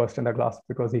coming first in the class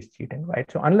because he's cheating,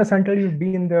 right? So unless until you've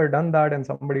been there, done that in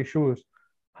somebody's shoes,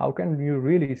 how can you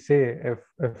really say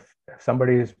if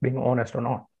somebody is being honest or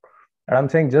not? And I'm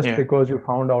saying just Yeah, because you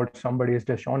found out somebody is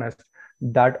dishonest,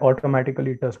 that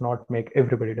automatically does not make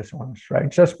everybody dishonest, right?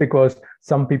 Just because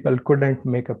some people couldn't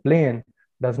make a plane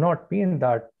does not mean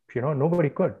that nobody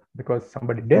could, because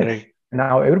somebody did. right.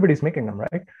 Now everybody's making them,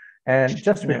 right? And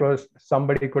just Yeah, because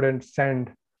somebody couldn't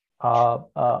send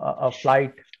a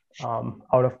flight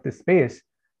out of this space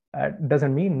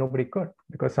doesn't mean nobody could,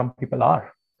 because some people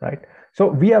are, right? So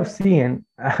we have seen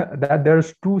that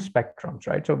there's two spectrums,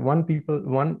 right? So one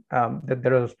that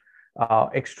there is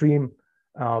extreme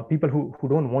people who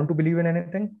don't want to believe in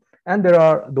anything, and there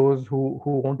are those who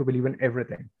want to believe in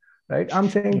everything, right? I'm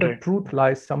saying the right, truth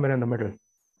lies somewhere in the middle,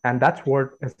 and that's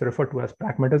what is referred to as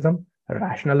pragmatism,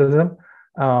 rationalism,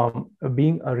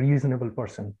 being a reasonable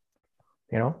person,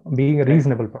 being a right,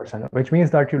 reasonable person, which means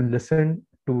that you listen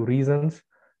to reasons,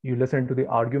 you listen to the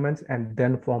arguments, and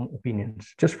then form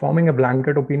opinions. Just forming a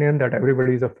blanket opinion that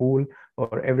everybody is a fool,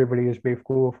 or everybody is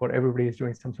beefcoof, or everybody is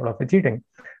doing some sort of a cheating,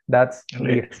 that's the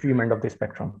right. extreme end of the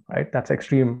spectrum, right? That's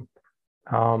extreme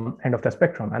end of the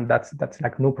spectrum, and that's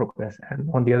like no progress. And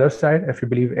on the other side, if you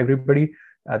believe everybody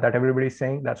that everybody is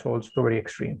saying, that's also very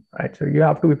extreme, right? So you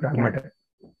have to be Right. pragmatic.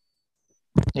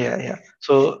 Yeah, yeah.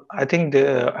 So I think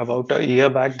about a year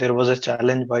back, there was a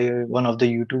challenge by one of the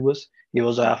YouTubers. He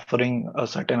was offering a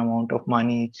certain amount of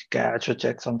money, cash or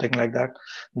check, something like that,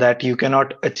 that you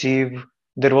cannot achieve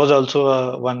there was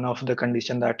also one of the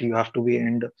condition that you have to be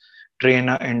train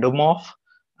a endomorph,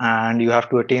 and you have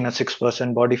to attain a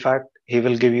 6% body fat. He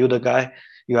will give you the guy.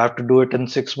 You have to do it in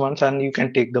 6 months, and you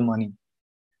can take the money.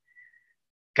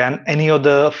 Can any of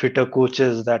the fitter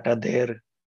coaches that are there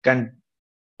can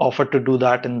offer to do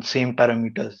that in same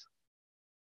parameters?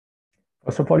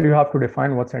 First of all, you have to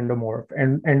define what's endomorph.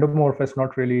 And endomorph is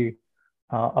not really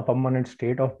a permanent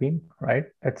state of being, right?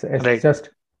 It's Right,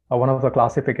 just one of the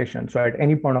classifications. So at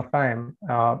any point of time,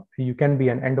 you can be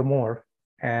an endomorph,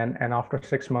 and after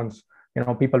 6 months,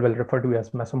 people will refer to you as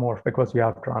mesomorph because you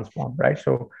have transformed, right?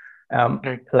 So,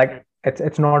 right, like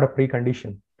it's not a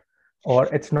precondition, or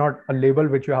it's not a label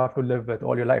which you have to live with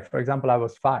all your life. For example, I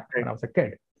was fat when right, I was a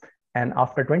kid, and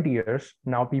after 20 years,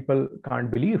 now people can't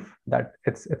believe that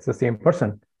it's the same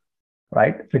person,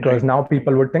 right? Because right, now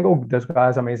people would think, oh, this guy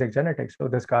has amazing genetics, so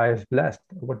this guy is blessed.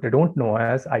 What they don't know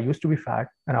is I used to be fat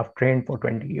and I've trained for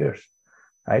 20 years,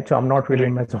 right? So I'm not really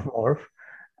right, mesomorph.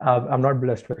 I'm not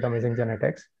blessed with amazing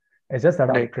genetics. It's just that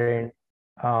I've right. trained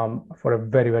for a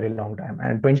very, very long time.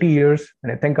 And 20 years,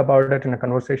 when I think about it in a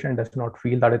conversation, does not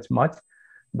feel that it's much.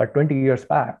 But 20 years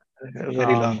back, A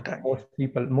very long time.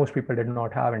 most people did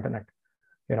not have internet.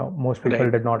 Most people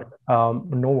Right, did not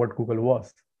know what Google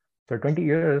was. So 20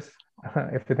 years,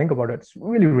 if you think about it, it's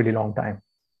really, really long time.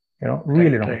 right,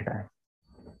 Really long right, time.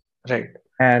 right.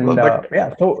 And But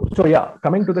yeah, so yeah,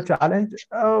 coming to the challenge,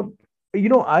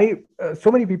 I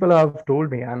so many people have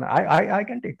told me, and I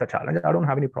can take the challenge. I don't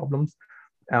have any problems.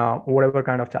 Whatever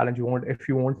kind of challenge you want. If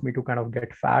you want me to kind of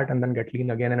get fat and then get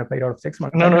lean again in a period of 6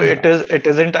 months, no, I no, can do that. it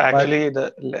isn't But actually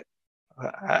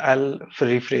I'll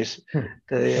rephrase.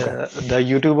 okay, The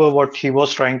YouTuber, what he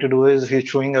was trying to do is he's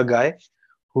showing a guy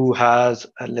who has,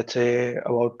 let's say,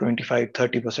 about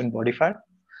 25-30% body fat,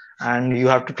 and you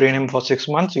have to train him for 6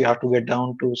 months. You have to get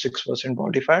down to 6%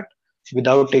 body fat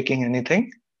without taking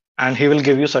anything, and he will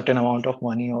give you certain amount of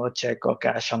money or check or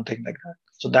cash, something like that.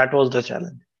 So that was the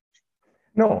challenge.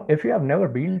 no, if you have never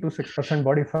been to 6%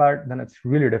 body fat, then it's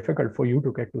really difficult for you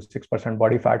to get to 6%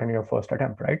 body fat in your first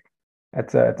attempt, right?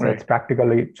 It's Right,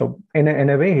 practically so. In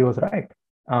a way, he was right.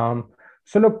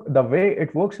 So look, the way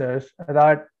it works is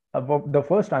that the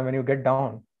first time when you get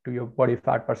down to your body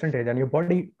fat percentage and your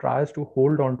body tries to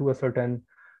hold on to a certain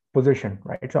position,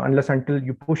 right? So unless until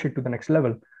you push it to the next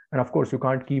level, and of course you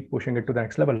can't keep pushing it to the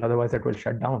next level, otherwise it will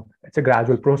shut down. It's a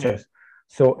gradual yeah, process.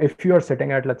 So if you are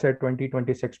sitting at, let's say,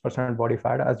 20-26% body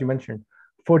fat, as you mentioned,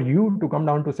 for you to come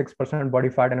down to 6% body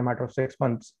fat in a matter of 6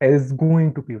 months is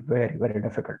going to be very, very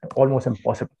difficult, almost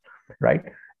impossible, right?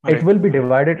 It right, will be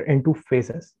divided into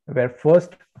phases where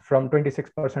first from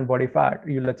 26% body fat,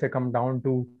 you, let's say, come down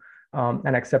to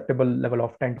an acceptable level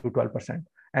of 10 to 12%.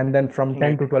 And then from 10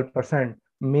 right, to 12%,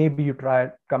 maybe you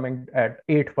try coming at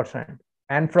 8%.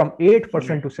 And from 8%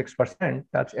 right, to 6%,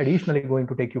 that's additionally going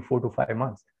to take you 4 to 5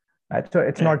 months. Right? So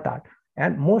it's right, not that.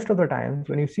 And most of the times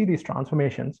when you see these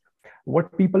transformations,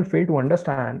 what people fail to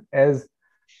understand is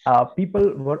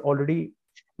people were already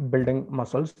building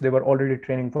muscles. They were already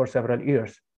training for several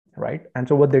years, right? And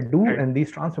so what they do right, in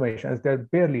these transformations, they're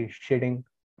barely shedding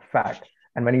fat.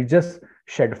 And when you just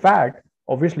shed fat,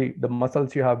 obviously the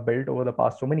muscles you have built over the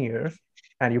past so many years,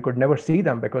 and you could never see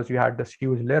them because you had this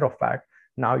huge layer of fat.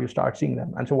 Now you start seeing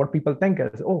them. And so what people think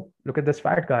is, oh, look at this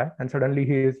fat guy, and suddenly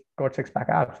he's got six-pack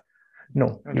abs.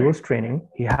 No, he right, was training,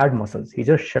 he had muscles, he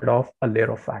just shed off a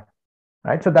layer of fat,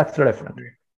 right? So that's the difference.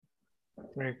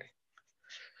 right, right.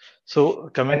 So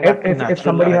And coming if, back to if, if natural,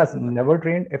 somebody has never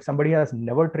trained, if somebody has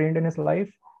never trained in his life,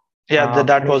 yeah, that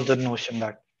and if, was the notion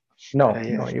that, no,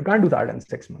 yeah, you can't do that in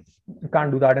 6 months. You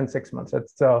can't do that in 6 months.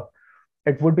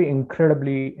 It would be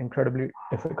incredibly, incredibly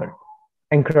difficult,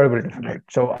 incredibly difficult. right,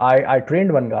 So I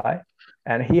trained one guy,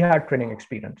 and he had training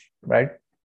experience, right?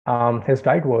 His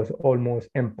diet was almost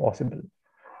impossible,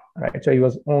 right? So he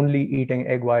was only eating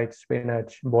egg whites,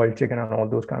 spinach, boiled chicken, and all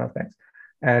those kind of things.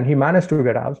 And he managed to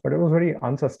get abs, but it was very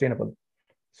unsustainable.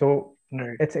 So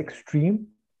right, it's extreme.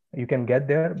 You can get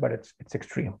there, but it's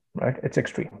extreme, right? It's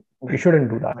extreme. You right,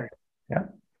 shouldn't do that. right. Yeah.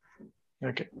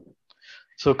 Okay.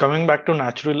 So coming back to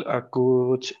natural,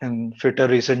 coach and fitter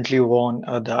recently won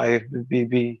the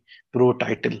IFBB Pro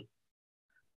title,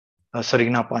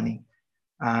 Sarina Pani.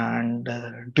 And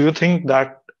do you think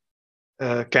that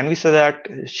can we say that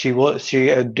she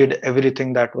did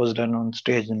everything that was done on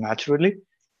stage naturally?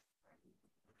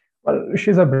 Well,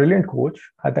 she's a brilliant coach.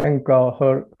 I think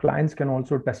her clients can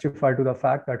also testify to the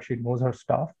fact that she knows her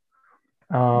stuff.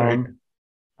 Right,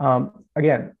 Um,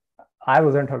 Again, I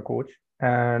wasn't her coach,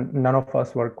 and none of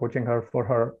us were coaching her for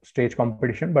her stage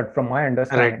competition. But from my right,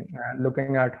 understanding, and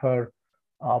looking at her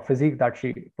physique that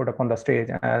she put up on the stage,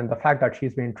 and the fact that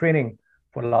she's been training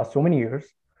for the last so many years,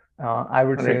 I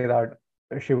would say Right.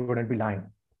 that she wouldn't be lying,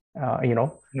 you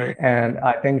know. Right. And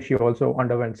I think she also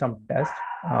underwent some tests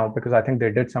because I think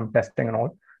they did some testing and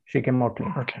all. She came out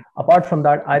clean. Okay. Apart from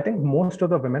that, I think most of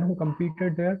the women who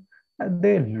competed there,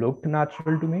 they looked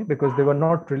natural to me because they were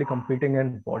not really competing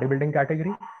in bodybuilding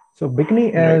category. So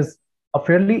bikini Right. is a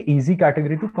fairly easy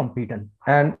category to compete in,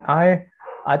 and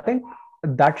I think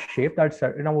that shape that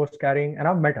Serena was carrying, and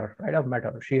I've met her, right? I've met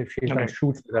her. She's done Right.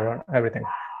 shoots with her, everything,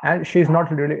 and she's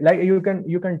not really like you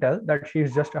can tell that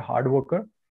she's just a hard worker,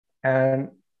 and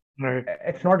Right.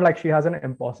 it's not like she has an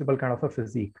impossible kind of a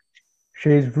physique.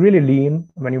 She's really lean.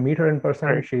 When you meet her in person,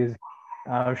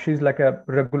 Right. she's like a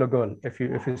regular girl. If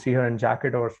you see her in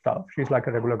jacket or stuff, she's like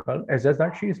a regular girl. It's just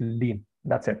that she's lean.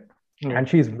 That's it, Right. and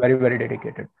she's very very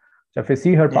dedicated. So if you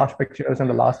see her Yeah. past pictures in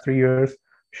the last 3 years,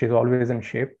 she's always in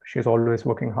shape. She's always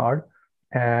working hard,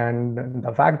 and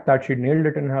the fact that she nailed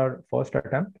it in her first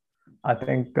attempt, I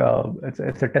think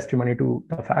it's a testimony to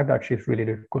the fact that she's really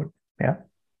did good. Yeah.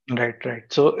 Right. Right.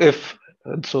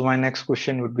 So my next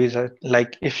question would be that,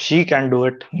 like, if she can do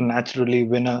it naturally,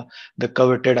 win the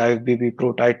coveted IFBB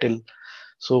Pro title,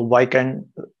 so why can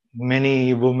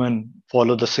many women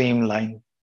follow the same line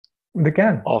They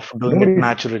can. of doing it Nobody's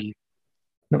naturally?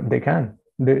 No, they can.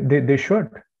 They should.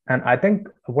 And I think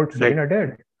what Right. Serena did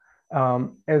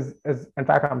is in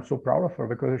fact I'm so proud of her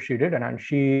because she did it, and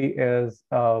she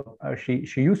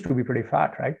used to be pretty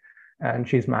fat, right? And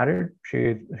she's married.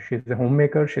 She's a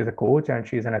homemaker. She's a coach, and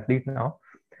she's an athlete now.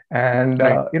 And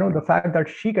Right. the fact that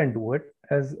she can do it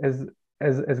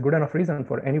is good enough reason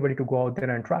for anybody to go out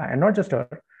there and try. And not just her.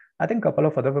 I think a couple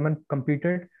of other women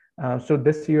competed. So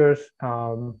this year's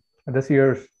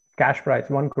cash prize,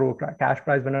 1 crore cash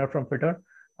prize winner from FITTR,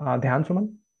 Dhyan Suman,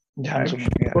 Jan right? Suman.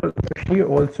 Yeah. She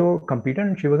also competed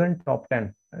and she was in top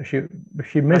 10. She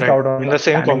she missed Right. out on In the the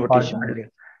same tanning part. competition, I guess.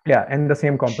 Yeah, in the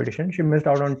same competition, she missed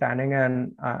out on tanning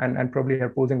and probably her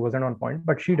posing wasn't on point,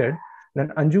 but she did. Then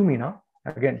Anju Meena,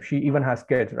 again, she even has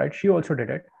kids, right? She also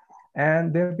did it,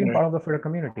 and they've been Right. part of the FITTR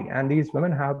community. And these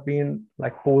women have been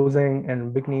like posing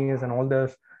in bikinis and all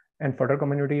this in FITTR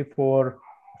community for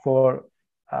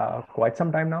quite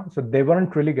some time now. So they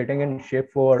weren't really getting in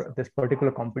shape for this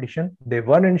particular competition. They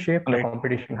were in shape. The Right.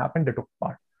 competition happened. They took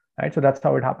part, right? So that's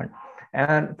how it happened.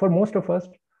 And for most of us,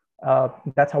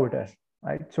 that's how it is,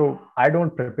 right? So I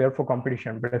don't prepare for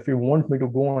competition, but if you want me to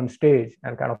go on stage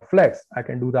and kind of flex, I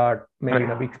can do that maybe in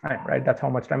Right. a week's time, right? That's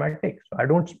how much time I take. So I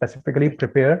don't specifically Right.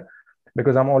 prepare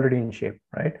because I'm already in shape,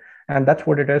 right? And that's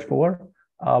what it is for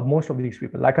most of these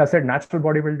people. Like I said, natural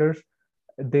bodybuilders,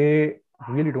 they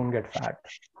really don't get fat.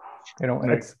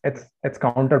 Right. It's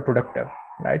counterproductive,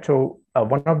 right? So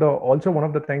one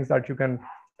of the things that you can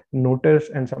notice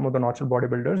in some of the natural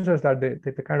bodybuilders is that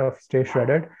they kind of stay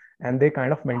shredded and they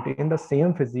kind of maintain the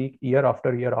same physique year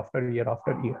after year after year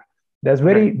after year. There's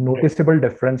Right. very noticeable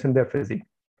difference in their physique,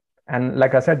 and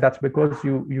like I said, that's because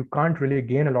you can't really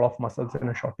gain a lot of muscles in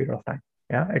a short period of time.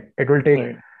 Yeah, it will take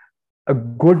Right. a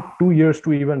good 2 years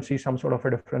to even see some sort of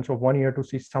a difference, or 1 year to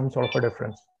see some sort of a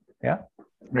difference. Yeah.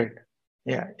 Right.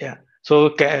 Yeah. Yeah.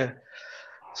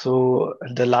 So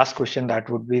the last question that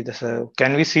would be this: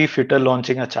 can we see FITTR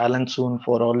launching a challenge soon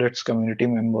for all its community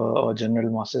member or general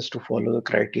masses to follow the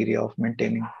criteria of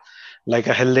maintaining like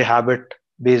a healthy habit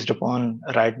based upon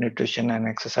right nutrition and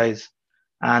exercise,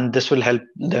 and this will help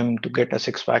them to get a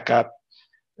six-pack app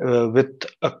with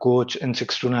a coach in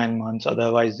 6 to 9 months.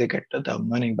 Otherwise, they get the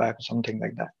money back or something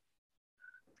like that.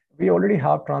 We already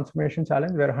have transformation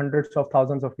challenge where hundreds of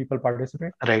thousands of people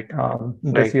participate. Right.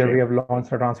 This Right. year we Right. have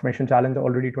launched a transformation challenge.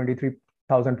 Already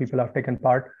 23,000 people have taken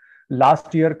part.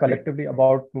 Last year, Right. collectively,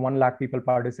 about 1 lakh people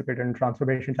participated in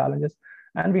transformation challenges,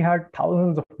 and we had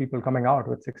thousands of people coming out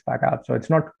with six-pack apps. So it's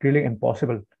not really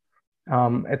impossible.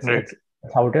 It's Right. it's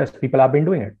it's how it is. People have been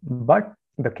doing it, but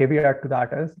the caveat to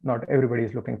that is not everybody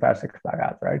is looking for six-pack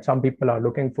apps, right? Some people are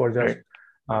looking for just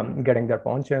Right. getting their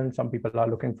punch in. Some people are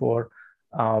looking for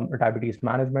diabetes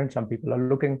management. Some people are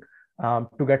looking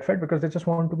to get fit because they just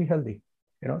want to be healthy.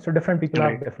 So different people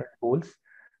have Right. different goals.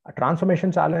 A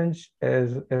transformation challenge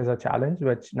is a challenge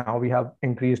which now we have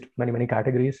increased many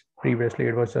categories. Previously,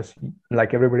 it was just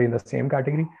like everybody in the same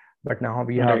category, but now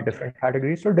we have Right. different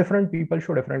categories. So different people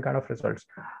show different kind of results.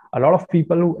 A lot of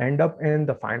people who end up in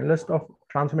the finalist of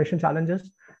transformation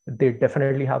challenges, they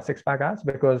definitely have six-pack abs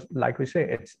because, like we say,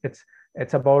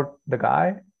 it's about the guy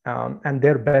and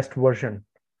their best version,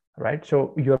 right? So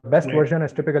your best Right. version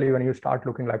is typically when you start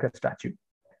looking like a statue,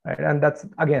 right? And that's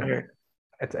again, Right.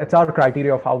 it's our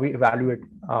criteria of how we evaluate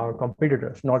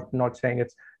competitors. Not saying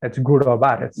it's good or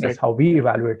bad. It's just Right. how we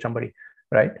evaluate somebody,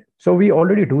 right? So we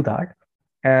already do that.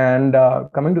 And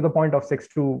coming to the point of 6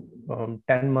 to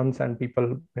 10 months and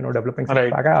people, developing six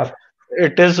Right. pack abs.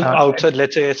 It is It, outside,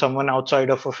 let's say someone outside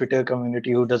of a fitter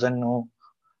community who doesn't know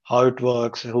how it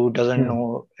works, who doesn't hmm,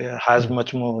 know, has hmm.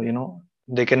 much more,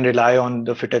 they can rely on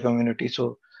the fitter community.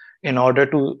 So in order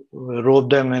to rope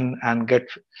them in and get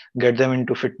them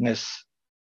into fitness,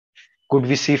 could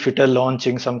we see fitter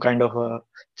launching some kind of a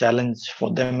challenge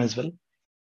for them as well?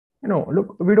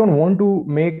 Look, we don't want to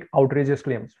make outrageous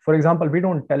claims. For example, we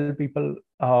don't tell people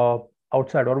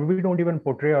outside, or we don't even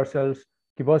portray ourselves,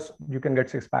 because you can get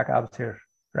six pack abs here,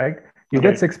 right? You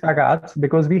get Right. six pack abs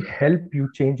because we help you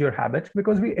change your habits,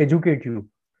 because we educate you.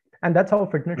 And that's how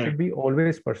fitness Right. should be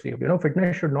always perceived.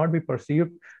 Fitness should not be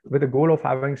perceived with the goal of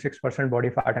having 6% body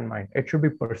fat in mind. It should be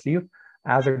perceived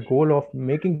as a goal of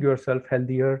making yourself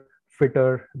healthier,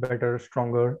 fitter, better,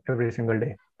 stronger every single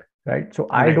day, right? So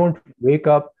I Right. don't wake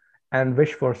up and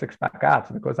wish for six pack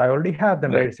abs, because I already have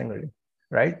them every Right. single day,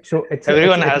 right? So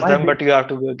Everyone it has might them, be. but you have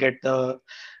to get the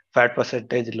fat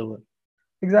percentage lower.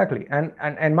 Exactly. And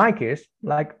in my case,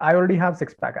 like, I already have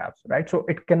six pack abs, right? So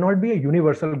it cannot be a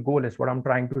universal goal, is what I'm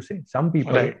trying to say. Some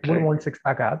people Right. would Right. want six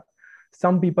pack abs,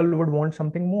 some people would want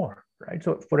something more, right?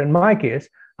 So for in my case,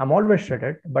 I'm always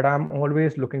shredded, but I'm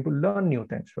always looking to learn new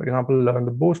things. For example, learn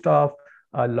the bow stuff.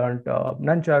 I learned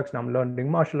nunchucks, now I'm learning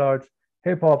martial arts,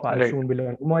 hip hop. I'll Right. soon be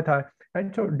learning Muay Thai,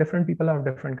 right? So different people have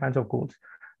different kinds of goals.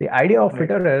 The idea of Right.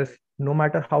 fitter is, no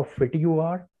matter how fit you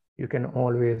are, you can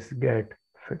always get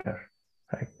fitter.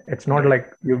 Right? It's not Right. like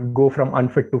you go from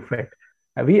unfit to fit.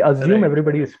 We assume Right.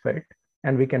 everybody is fit,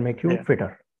 and we can make you Yeah. fitter.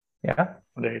 Yeah.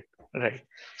 Right. Right.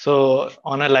 So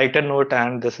on a lighter note,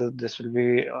 and this will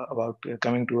be about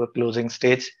coming to a closing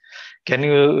stage. Can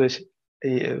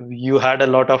you had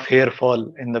a lot of hair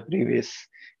fall in the previous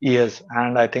years,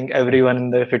 and I think everyone in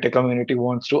the fitter community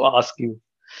wants to ask you.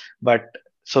 But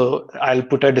so I'll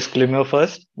put a disclaimer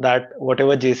first that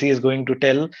whatever JC is going to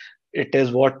tell, it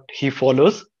is what he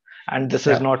follows, and this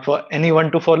is Yeah. not for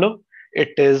anyone to follow.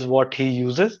 It is what he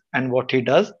uses and what he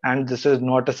does, and this is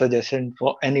not a suggestion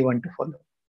for anyone to follow.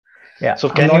 Yeah. So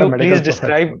I'm can not a you medical please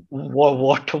describe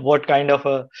professional. what kind of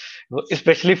a,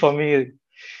 especially for me,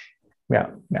 Yeah.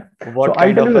 Yeah. So what I'll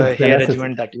kind tell you of the a hair genesis.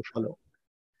 regimen that you follow?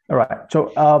 All right.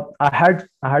 So I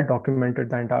had documented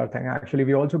the entire thing. Actually,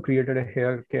 we also created a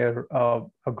hair care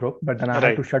a group, but then I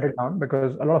had to Right. shut it down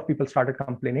because a lot of people started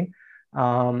complaining.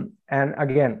 And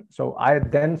again, so I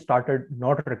then started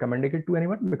not recommending it to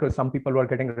anyone, because some people were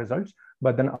getting results,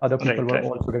 but then other people Right. were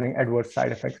Right. also getting adverse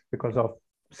side effects because of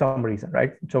some reason,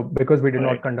 right? So because we did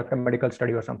not Right. conduct a medical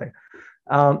study or something.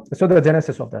 So the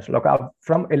genesis of this, look,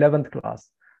 from 11th class,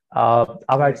 I've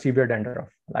had Right. severe dandruff.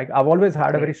 Like, I've always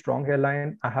had a very Right. strong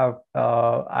hairline. I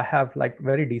have like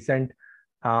very decent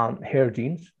hair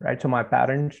genes, right? So my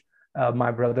parents,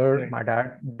 my brother, Right. my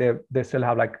dad, they still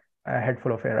have like a head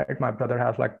full of hair, right? My brother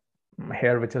has like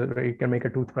hair which is you can make a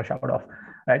toothbrush out of,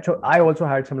 right? So I also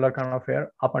had similar kind of hair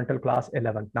up until class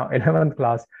 11th. Now 11th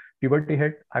class, puberty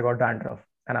hit, I got dandruff,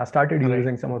 and I started Right.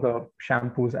 using some of the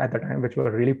shampoos at the time, which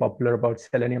were really popular, about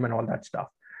selenium and all that stuff.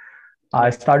 I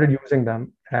Right. started using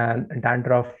them, and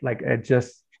dandruff, like, it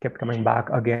just kept coming back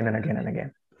again and again and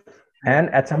again. Right. And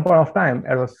at some point of time,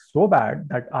 it was so bad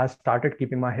that I started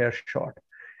keeping my hair short.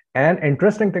 And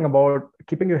interesting thing about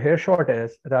keeping your hair short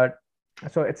is that,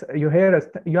 so it's your hair is,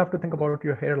 you have to think about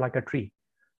your hair like a tree,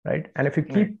 right? And if you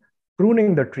Right. keep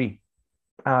pruning the tree,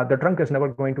 the trunk is never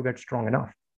going to get strong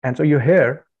enough. And so your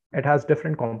hair, it has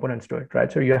different components to it,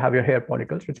 right? So you have your hair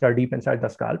follicles, which are deep inside the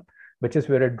scalp, which is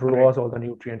where it Right. draws all the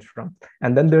nutrients from.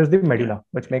 And then there's the Yeah. medulla,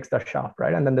 which makes the shaft,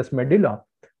 right? And then this medulla,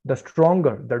 the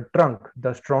stronger the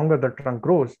trunk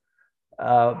grows,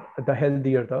 the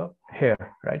healthier the hair,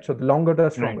 right? So the longer the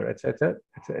Right. stronger.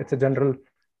 It's a general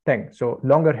thing. So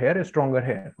longer hair is stronger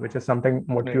hair, which is something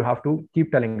what you Right. have to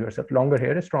keep telling yourself. Longer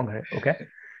hair is stronger hair. Okay.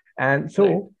 And Right.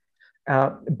 so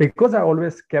because I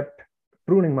always kept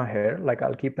pruning my hair, like,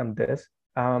 I'll keep them this,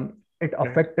 it Right.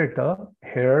 affected the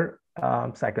hair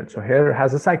cycle. So hair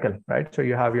has a cycle, right? So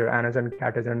you have your anagen,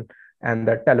 catagen, and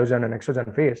the telogen and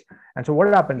exogen phase. And so what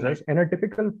happens is, Right. in a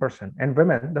typical person, in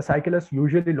women, the cycle is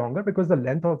usually longer because the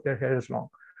length of their hair is long,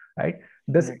 right?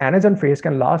 This Right. anagen phase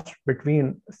can last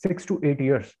between 6 to 8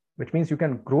 years, which means you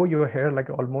can grow your hair like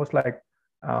almost like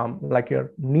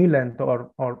your knee length,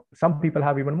 or some people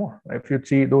have even more. If you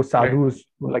see those Right. sadhus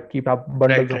who like keep up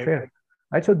bundles Right. of Right. hair,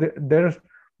 right? So there's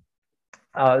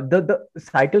the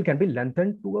cycle can be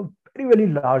lengthened to a very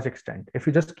large extent if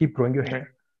you just keep growing your Right.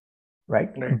 hair,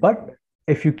 right? Right. But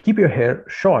if you keep your hair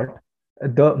short,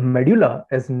 the medulla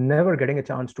is never getting a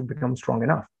chance to become strong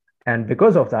enough. And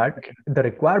because of that, Okay. the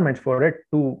requirements for it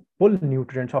to pull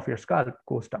nutrients off your scalp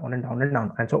goes down and down and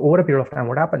down. And so over a period of time,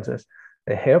 what happens is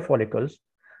the hair follicles,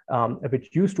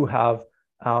 which used to have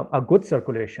a good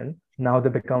circulation, now they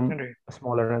become Right.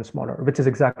 smaller and smaller, which is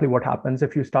exactly what happens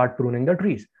if you start pruning the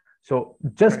trees. So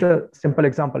just Right. a simple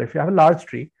example, if you have a large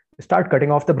tree, start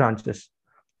cutting off the branches.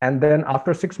 And then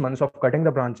after 6 months of cutting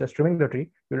the branches, trimming the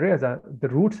tree, you realize that the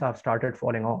roots have started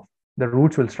falling off. The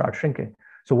roots will start shrinking.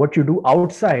 So what you do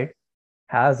outside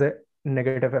has a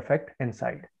negative effect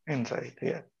inside. Inside.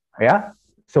 Yeah. Yeah.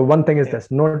 So one thing is Yeah. this,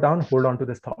 note down, hold on to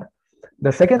this thought.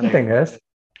 The second Right. thing is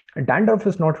dandruff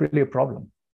is not really a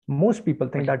problem. Most people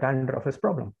think Okay. that dandruff is a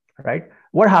problem, right?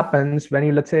 What happens when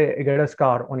you, let's say, get a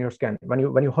scar on your skin, when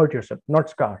you hurt yourself, not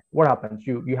scar, what happens?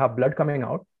 You have blood coming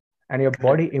out and your Right.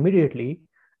 body immediately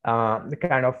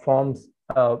kind of forms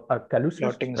a calluses,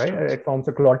 Clotting right? starts. It forms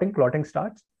a clotting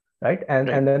starts, right? And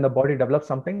Right. then the body develops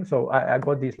something. So I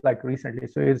got these like recently.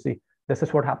 So you see, this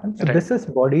is what happens. So Right. this is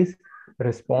body's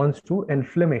response to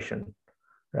inflammation,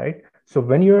 right? So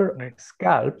when your Right.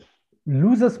 scalp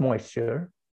loses moisture,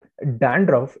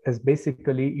 dandruff is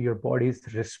basically your body's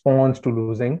response to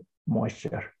losing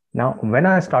moisture. Now, when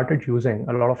I started using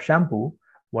a lot of shampoo,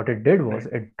 what it did was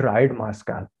Right. it dried my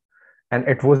scalp. And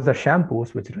it was the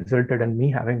shampoos which resulted in me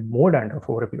having more dandruff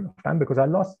over a period of time because I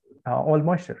lost all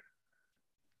moisture.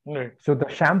 Right. So the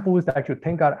shampoos that you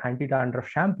think are anti-dandruff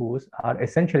shampoos are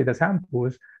essentially the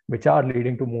shampoos which are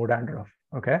leading to more dandruff.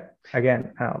 Okay.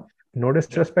 Again, no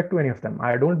disrespect to any of them.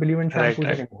 I don't believe in Right. shampoos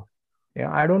Right. anymore.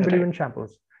 Yeah, I don't believe Right. in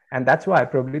shampoos. And that's why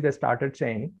probably they started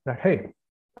saying that, hey,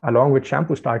 along with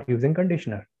shampoo, start using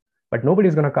conditioner. But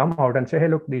nobody's going to come out and say, hey,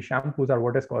 look, these shampoos are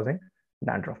what is causing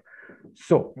dandruff.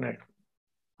 So Right.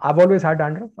 I've always had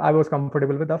dandruff. I was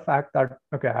comfortable with the fact that,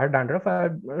 okay, I had dandruff, I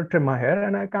trim my hair,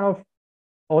 and I kind of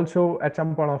also at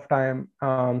some point of time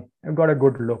got a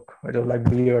good look. It was like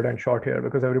beard and short hair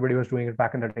because everybody was doing it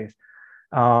back in the days.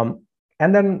 Um,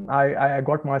 and then I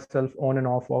got myself on and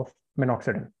off of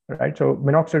minoxidil, right? So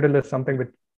minoxidil is something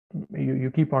which you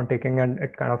keep on taking and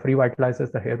it kind of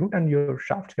revitalizes the hair root and your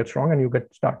shafts get strong and you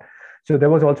get start. So there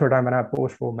was also a time when I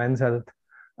posed for Men's Health,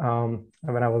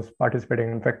 when I was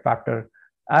participating in FITTR.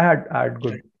 I had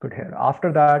good hair.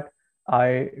 After that,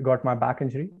 I got my back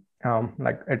injury.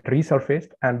 Like it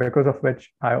resurfaced, and because of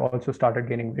which I also started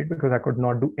gaining weight because I could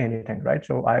not do anything, right?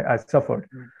 So I suffered.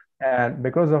 Right. And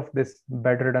because of this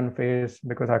bedridden phase,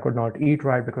 because I could not eat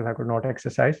right, because I could not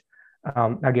exercise,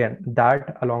 again,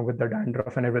 that along with the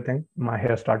dandruff and everything, my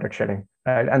hair started shedding,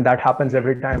 right? And that happens Right.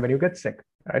 every time when you get sick,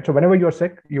 right? So whenever you're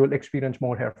sick, you will experience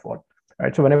more hair fall,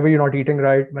 right? So whenever you're not eating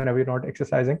right, whenever you're not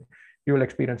exercising, you will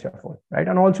experience hair fall, right?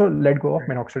 And also let go of Right.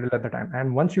 minoxidil at the time.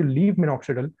 And once you leave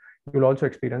minoxidil, you'll also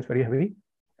experience very heavy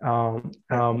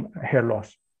Right. hair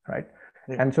loss, right?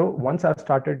 Yeah. And so once I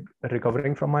started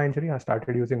recovering from my injury, I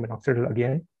started using minoxidil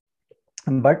again.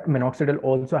 But minoxidil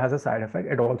also has a side effect.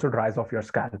 It also dries off your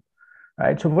scalp,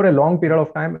 right? So for a long period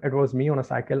of time, it was me on a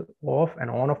cycle off and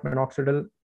on of minoxidil,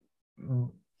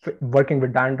 working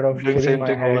with dandruff, Doing shaving same my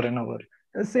thing over head, and over.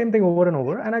 same thing over and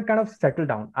over. And I kind of settled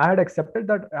down. I had accepted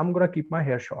that I'm going to keep my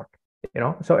hair short,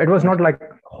 so it was not Okay. like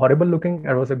horrible looking.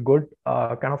 It was a good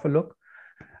kind of a look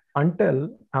until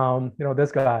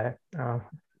this guy,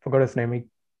 forgot his name, he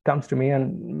comes to me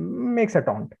and makes a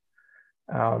taunt.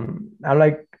 I'm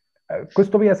like, कुछ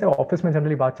तो भी ऐसे office में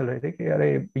generally बात चल रही थी कि अरे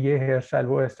ये हेयर स्टाइल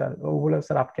वो हेयर स्टाइल, वो बोला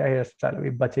सर आप क्या हेयर स्टाइल अभी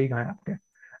बचे ही कहाँ हैं आपके.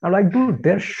 I'm like, dude,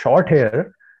 they're short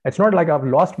hair. It's not like I've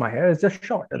lost my hair, it's just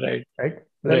short, Right. right?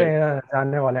 Right.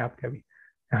 जानने वाले हैं आपके अभी.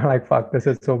 I'm like, fuck, this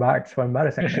is so bad, so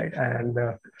embarrassing, right?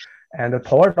 And the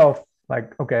thought of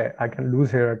like, okay, I can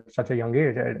lose hair at such a young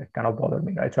age, it kind of bothered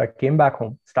me, right? So I came back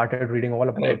home, started reading all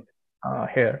about Right.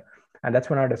 hair, and that's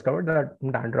when I discovered that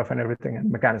dandruff and everything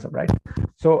and mechanism, right?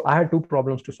 So I had two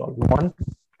problems to solve. One,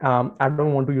 I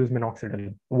don't want to use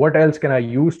minoxidil. What else can I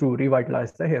use to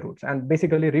revitalize the hair roots? And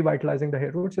basically, revitalizing the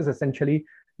hair roots is essentially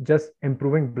just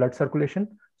improving blood circulation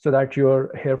so that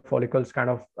your hair follicles kind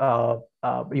of,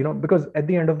 because at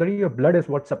the end of the day, your blood is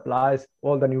what supplies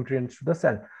all the nutrients to the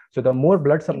cell. So the more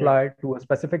blood Right. supplied to a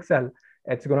specific cell,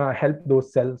 it's going to help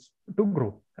those cells to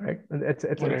grow, right? It's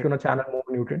Right. going to channel more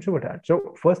nutrients over that.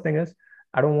 So first thing is,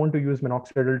 I don't want to use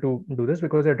minoxidil to do this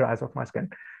because it dries off my skin.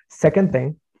 Second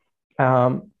thing,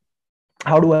 um,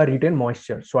 how do I retain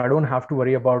moisture so I don't have to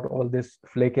worry about all this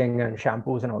flaking and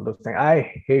shampoos and all those things?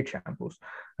 I hate shampoos,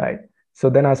 right? So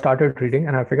then I started reading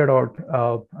and I figured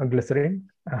out glycerin,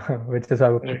 which is I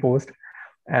Right. proposed.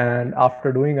 And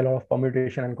after doing a lot of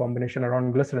permutation and combination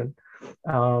around glycerin,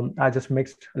 I just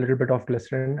mixed a little bit of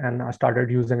glycerin and I started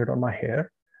using it on my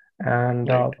hair. And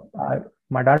Right.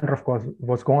 my dandruff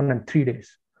was gone in 3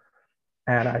 days.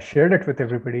 and I shared it with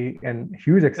everybody in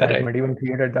huge excitement, Right. even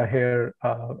created the hair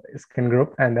skin group.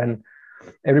 And then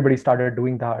everybody started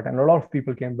doing that. And a lot of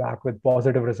people came back with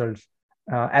positive results.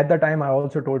 At the time, I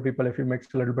also told people if you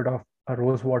mix a little bit of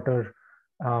rose water,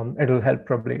 it'll help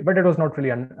probably, but it was not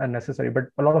really unnecessary. But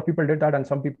a lot of people did that. And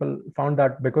some people found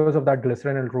that because of that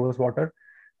glycerin and rose water,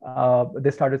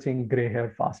 they started seeing gray hair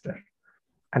faster.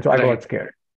 And so I got Right.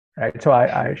 scared, right? So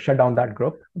I shut down that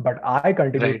group, but I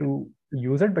continued Right. to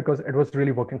use it because it was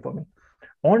really working for me.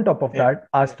 On top of Yeah. that,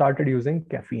 I started using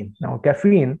caffeine. Now,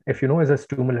 caffeine, if you know, is a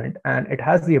stimulant and it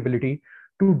has the ability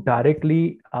to directly.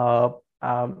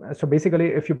 So basically,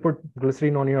 if you put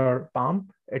glycerin on your palm,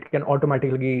 it can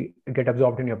automatically get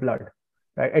absorbed in your blood.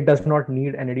 Right? It does not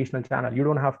need an additional channel. You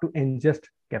don't have to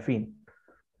ingest caffeine.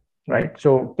 Right. Right.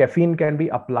 So caffeine can be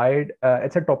applied.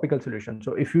 It's a topical solution.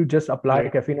 So if you just apply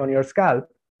Right. caffeine on your scalp,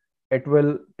 it will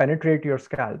penetrate your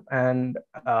scalp and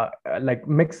like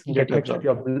get Get mixed with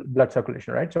absorbed. your blood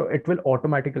circulation, right? So it will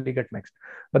automatically get mixed.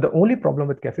 But the only problem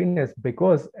with caffeine is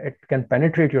because it can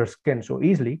penetrate your skin so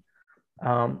easily,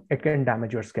 it can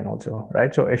damage your skin also,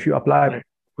 right? So if you apply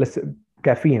Right.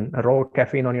 caffeine, raw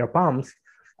caffeine on your palms,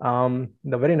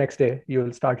 the very next day you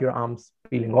will start your arms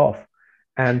peeling off.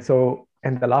 And so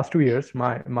in the last 2 years,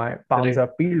 my palms Right.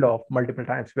 have peeled off multiple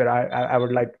times where I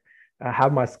would like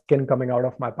have my skin coming out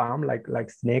of my palm like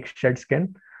snake shed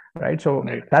skin, right? So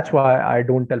Right. that's why I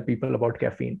don't tell people about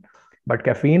caffeine. But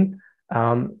caffeine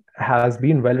has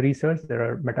been well researched. There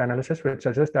are meta-analysis which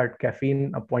suggest that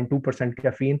caffeine, a 0.2%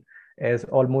 caffeine, is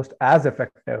almost as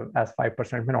effective as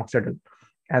 5% minoxidil.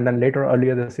 And then later,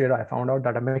 earlier this year, I found out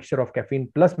that a mixture of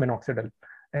caffeine plus minoxidil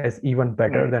is even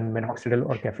better Right. than minoxidil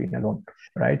or caffeine alone,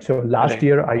 right? So last Right.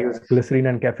 year I used glycerin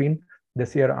and caffeine.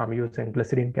 This year I'm using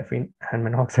glycerin, caffeine, and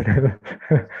minoxidil.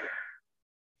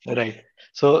 Right.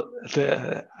 So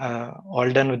all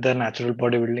done with the natural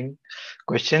bodybuilding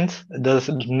questions. The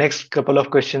next couple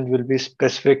of questions will be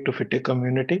specific to FITTR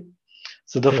community.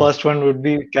 So the Sure. first one would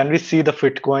be, can we see the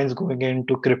fit coins going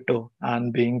into crypto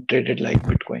and being traded like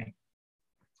Bitcoin?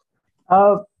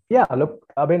 Uh, yeah, look,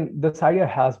 I mean, this idea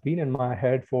has been in my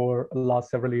head for the last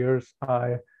several years.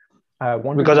 I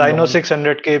wanted Because to I know launch.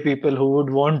 600K people who would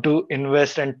want to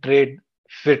invest and trade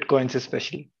fit coins,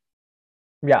 especially.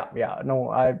 Yeah, no,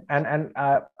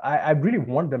 I really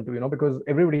want them to, because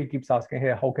everybody keeps asking,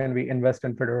 hey, how can we invest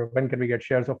in FITTR? When can we get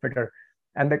shares of FITTR?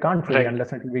 And they can't really Right.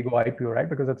 unless until we go IPO, right?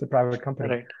 Because it's a private company.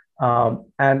 Right.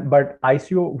 But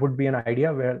ICO would be an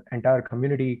idea where entire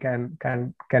community can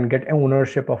get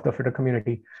ownership of the FITTR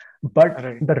community. But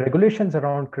Right. the regulations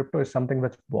around crypto is something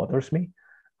which bothers me.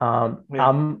 Yeah.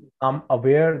 I'm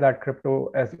aware that crypto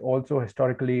is also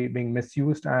historically being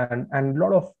misused, and a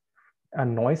lot of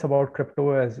noise about crypto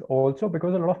is also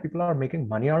because a lot of people are making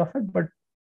money out of it, but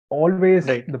always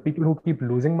Right. the people who keep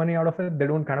losing money out of it, they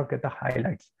don't kind of get the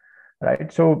highlights,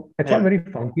 right? So it's all Yeah. very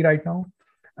funky right now.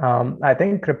 I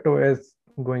think crypto is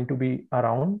going to be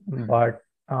around, but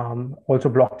also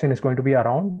blockchain is going to be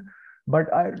around,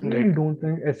 but I really Right. don't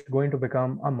think it's going to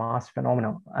become a mass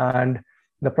phenomenon. And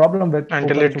the problem with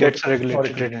Until open it source gets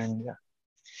regulated historically, in India.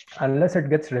 unless it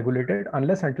gets regulated,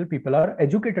 unless until people are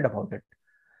educated about it,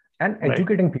 and Right.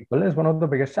 educating people is one of the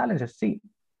biggest challenges. See,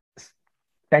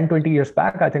 10, 20 years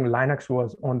back, I think Linux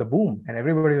was on the boom and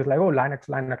everybody was like, oh, Linux,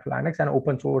 Linux, Linux, and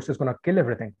open source is going to kill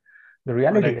everything. The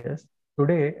reality Right. is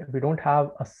today we don't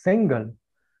have a single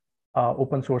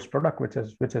open source product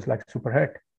which is like super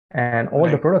hit. And all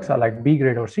the Right. products are like B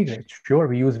grade or C grade. Sure,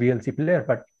 we use VLC player,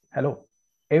 but hello,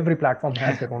 every platform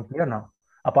has their own player now.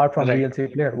 Apart from Right. VLC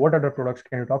player, what other products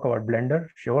can you talk about? Blender,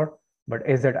 sure, but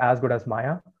is it as good as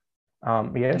Maya?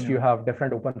 Yes, you Yeah. have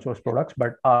different open source products,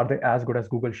 but are they as good as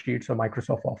Google Sheets or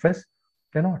Microsoft Office?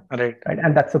 They're not, Right. right?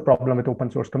 And that's the problem with open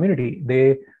source community.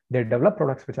 They develop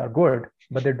products which are good,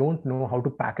 but they don't know how to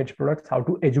package products, how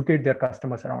to educate their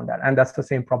customers around that. And that's the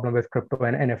same problem with crypto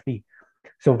and NFT.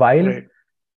 So while Right.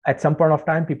 at some point of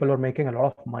time people were making a lot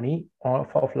of money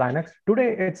of Linux, today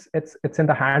it's in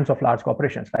the hands of large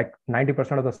corporations. Like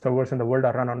 90% of the servers in the world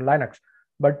are run on Linux,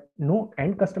 but no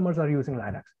end customers are using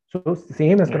Linux. So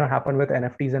same is going to Right. happen with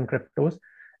NFTs and cryptos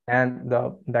and the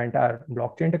entire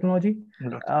blockchain technology.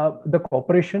 Look. The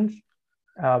corporations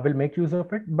will make use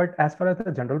of it, but as far as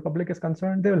the general public is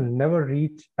concerned, they will never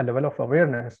reach a level of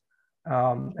awareness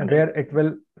Right. where it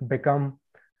will become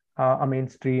a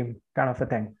mainstream kind of a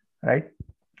thing, right?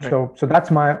 Right. So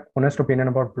that's my honest opinion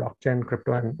about blockchain,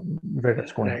 crypto, and where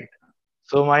it's going. Right.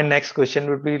 So my next question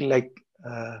would be like,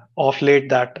 off late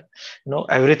that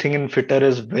everything in FITTR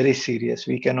is very serious.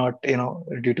 We cannot,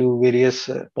 due to various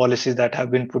policies that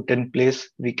have been put in place,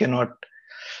 we cannot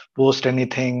post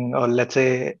anything. Or let's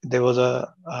say there was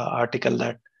a article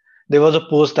that there was a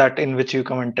post that in which you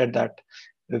commented that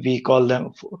we call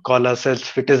ourselves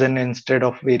Fittizen instead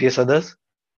of various others,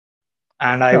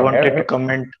 and I No, wanted to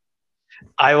comment.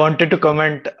 I wanted to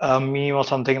comment a meme or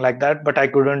something like that, but I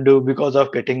couldn't do because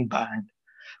of getting banned.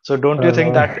 So don't you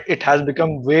think no. that it has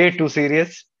become way too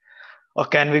serious? Or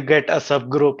can we get a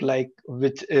subgroup like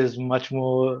which is much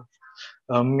more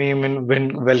meme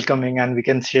and welcoming, and we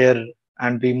can share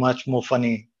and be much more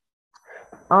funny?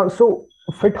 So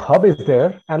Fit Hub is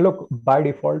there, and look, by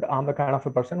default, I'm the kind of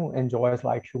a person who enjoys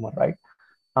light humor, right?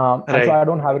 And so Right, I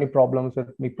don't have any problems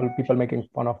with people making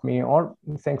fun of me or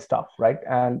saying stuff, right?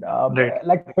 And right,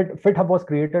 like Fit Hub was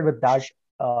created with that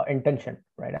intention,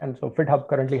 right? And so Fit Hub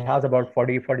currently has about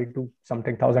 42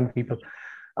 something thousand people.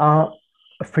 Uh,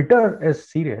 Fitter is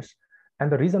serious,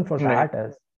 and the reason for right, that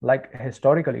is, like,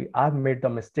 historically, I've made the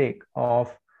mistake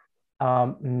of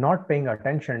not paying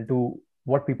attention to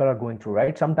what people are going through,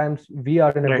 right? Sometimes we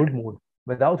are in a right. good mood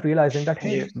without realizing that,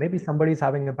 hey, Yes, maybe somebody's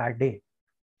having a bad day.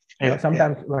 yeah, yeah.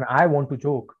 Sometimes when I want to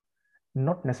joke,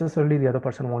 not necessarily the other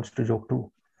person wants to joke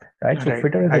too, right? So Right.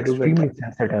 Fitter is I do get extremely that.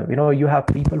 sensitive. You have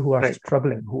people who are Right,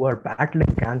 struggling, who are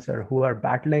battling cancer, who are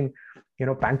battling,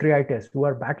 pancreatitis, who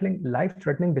are battling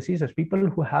life-threatening diseases, people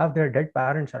who have their dead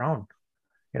parents around.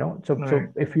 So right,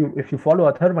 if you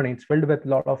follow Atharvani, it's filled with a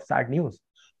lot of sad news,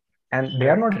 and they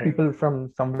are right, not right, people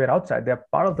from somewhere outside. They are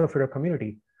part of the Fitter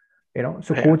community.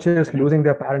 So yeah, coaches losing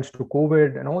their parents to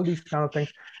COVID and all these kind of things.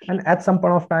 And at some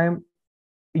point of time,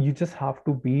 you just have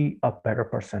to be a better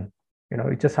person.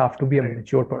 You just have to be a right,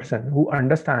 mature person who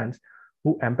understands,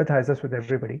 who empathizes with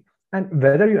everybody. And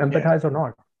whether you yeah, empathize or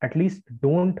not, at least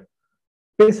don't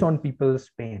piss on people's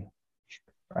pain,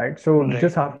 right? So you right,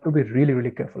 just have to be really,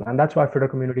 really careful. And that's why Fitter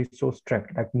community is so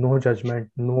strict, like no judgment,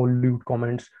 no lewd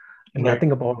comments, right,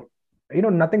 nothing about,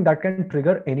 nothing that can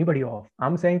trigger anybody off.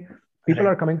 I'm saying people right,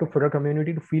 are coming to Fitter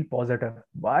community to feel positive.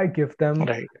 Why give them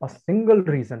right, a single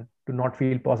reason to not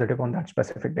feel positive on that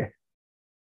specific day?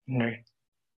 right.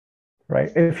 Right?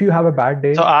 If you have a bad So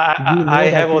day, you I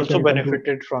know have that you also can come to.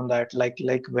 benefited from that. Like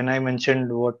when I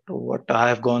mentioned what I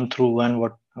have gone through and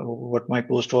what my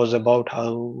post was about,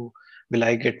 how will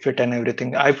I get fit and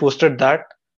everything. I posted that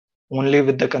only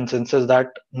with the consensus that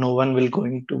no one will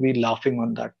going to be laughing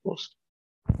on that post.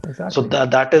 So Exactly.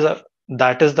 that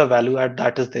is the value add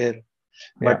that is there.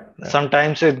 Yeah, But yeah.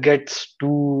 sometimes it gets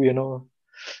too,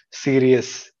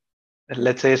 serious.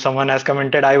 Let's say someone has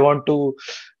commented, I want to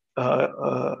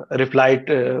reply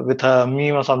with a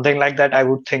meme or something like that. I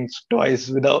would think twice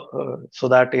without so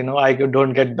that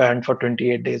don't get banned for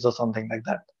 28 days or something like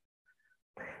that.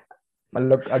 And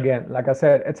look, again, like I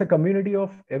said, it's a community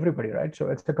of everybody, right? So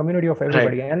it's a community of Right,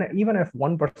 everybody. And even if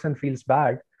one person feels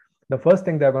bad, the first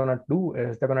thing they're going to do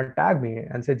is they're going to tag me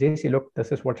and say, JC, look,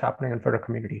 this is what's happening in Flitter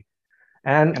community.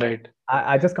 And right,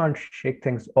 I just can't shake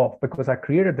things off because I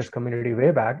created this community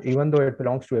way back, even though it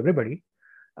belongs to everybody.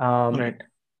 Um, right,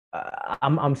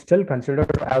 I'm still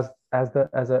considered as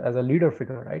a leader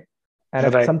figure, right? And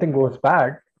if right. something goes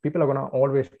bad, people are gonna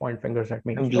always point fingers at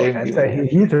me. And So blame it's you. a Yeah,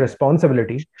 huge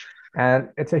responsibility, and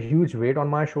it's a huge weight on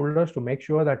my shoulders to make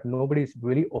sure that nobody's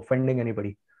really offending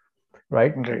anybody,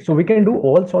 right? right, So we can do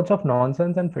all sorts of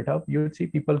nonsense and fit up. You'd see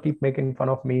people keep making fun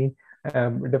of me,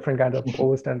 different kind of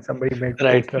post, and somebody made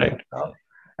right, posters and right, stuff,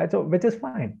 and so which is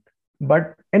fine.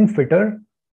 But in Fitter,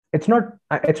 it's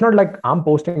not like I'm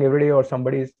posting every day or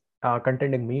somebody's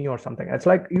contending me or something. It's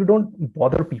like you don't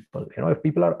bother people. If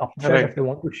people are upset, if right. they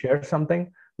want to share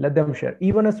something, let them share.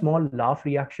 Even a small laugh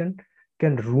reaction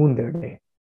can ruin their day.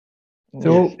 Yes,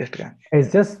 So it can.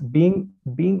 it's just being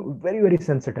very, very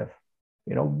sensitive,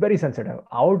 very sensitive.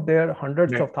 Out there,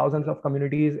 hundreds Right, of thousands of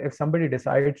communities, if somebody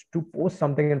decides to post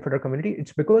something in Fitter community,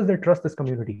 it's because they trust this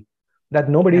community, that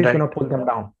nobody is going right, to pull them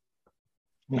down,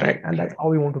 right? right, And that's right. how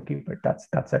we want to keep it.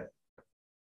 That's it.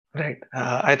 Right.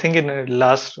 I think in the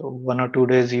last 1 or 2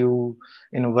 days,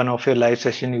 in one of your live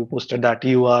session, you posted that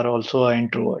you are also an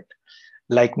introvert,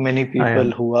 like many I people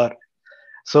am. who are.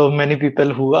 So many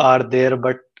people who are there,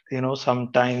 but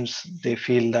sometimes they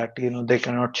feel that they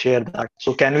cannot share that.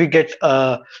 So can we get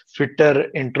a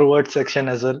fitter introvert section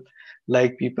as well,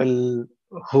 like people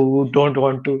who don't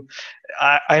want to?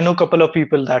 I know a couple of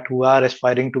people that who are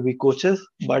aspiring to be coaches,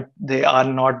 but they are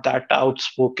not that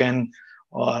outspoken,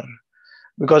 or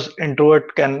because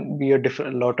introvert can be a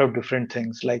different lot of different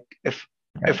things. Like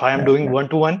Yeah, if I am yeah, doing yeah, one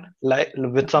to one like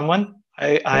with someone,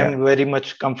 I am yeah, very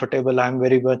much comfortable, I'm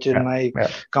very much in yeah, my yeah,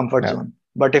 comfort yeah, zone.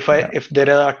 But yeah. if there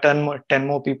are 10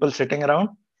 more people sitting around,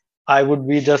 I would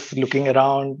be just looking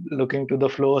around, looking to the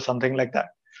floor, something like that.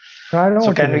 No, I know So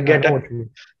what you can we mean. I get know a what you mean.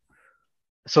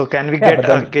 so can we Yeah, get but a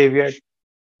then caveat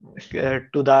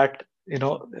to that?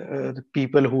 the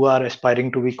people who are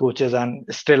aspiring to be coaches and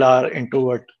still are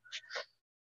introvert.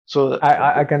 So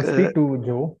I can speak to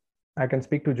Joe. I can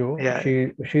speak to Joe. yeah,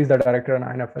 She's the director in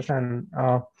INFS, and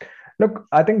look,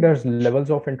 I think there's levels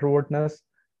of introvertness.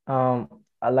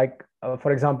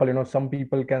 For example, some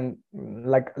people can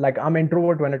like I'm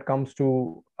introvert when it comes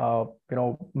to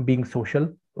being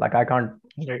social. Like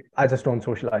right, I just don't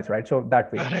socialize, right? So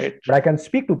that way, right, but I can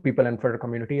speak to people in for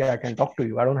community. I can talk to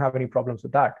you. I don't have any problems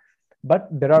with that. But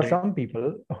there are right, some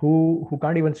people who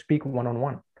can't even speak one on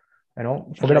one.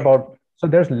 Forget right, about. So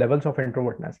there's levels of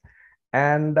introvertness,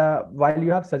 and while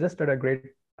you have suggested a great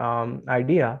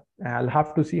idea, I'll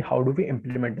have to see how do we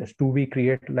implement this. Do we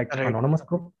create like right, anonymous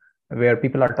group where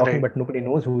people are talking right, but nobody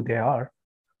knows who they are?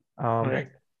 um, right,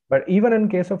 but even in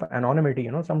case of anonymity,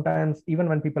 sometimes even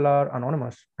when people are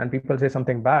anonymous and people say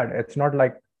something bad, it's not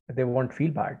like they won't feel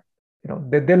bad.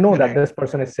 They'll know that right. this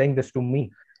person is saying this to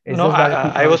me. It's No, just that he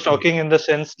I can't was see. talking in the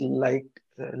sense like,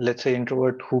 let's say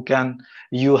introvert who can,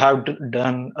 you have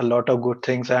done a lot of good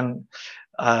things and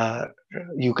uh,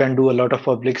 you can do a lot of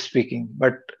public speaking.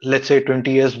 But let's say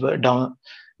 20 years down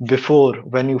before,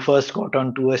 when you first got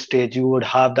onto a stage, you would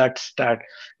have that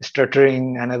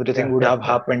stuttering and everything Yeah, would yeah, have yeah.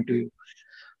 happened to you.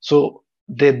 So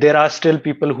there are still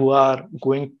people who are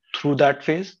going through that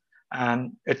phase,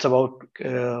 and it's about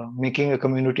making a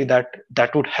community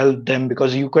that would help them,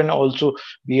 because you can also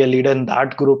be a leader in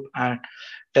that group and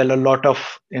tell a lot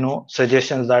of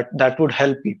suggestions that would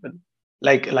help people.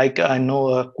 Like I know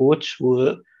a coach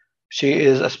who, she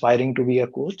is aspiring to be a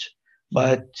coach,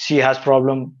 but Mhm. she has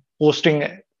problem posting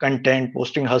content,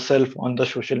 posting herself on the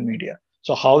social media.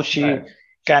 So how she Right.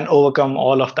 can overcome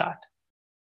all of that?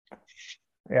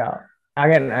 Yeah.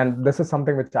 Again, and this is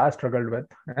something which I struggled with,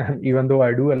 and even though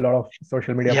I do a lot of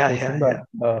social media Yeah, posting, yeah,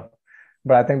 yeah.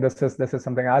 but I think this is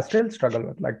something I still struggle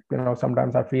with. Like,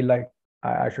 sometimes I feel like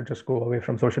I should just go away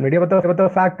from social media. But the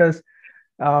fact is,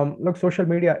 look, social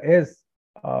media is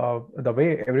the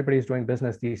way everybody is doing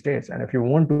business these days. And if you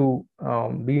want to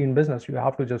be in business, you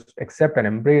have to just accept and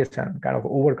embrace and kind of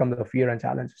overcome the fear and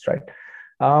challenges, right?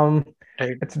 Um,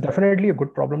 Right. it's definitely a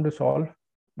good problem to solve,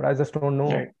 but I just don't know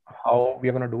Right. how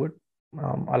we're going to do it.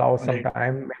 Allow us some Right.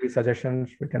 time, maybe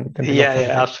suggestions. We can think of Yeah, yeah,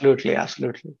 something. absolutely,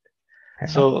 absolutely. Yeah.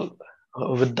 So,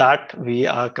 with that, we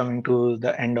are coming to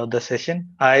the end of the session.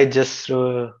 I just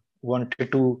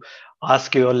wanted to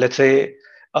ask you, let's say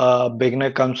a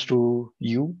beginner comes to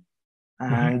you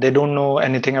Mhm. and they don't know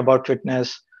anything about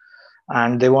fitness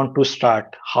and they want to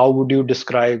start. How would you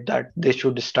describe that they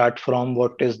should start from?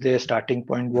 What is their starting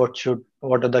point? What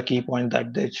are the key points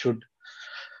that they should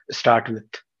start with?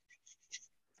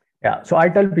 Yeah. So I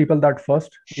tell people that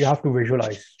first you have to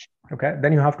visualize. Okay.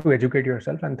 Then you have to educate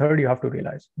yourself. And third, you have to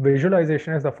realize.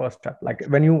 Visualization is the first step. Like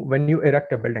when you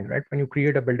erect a building, right? When you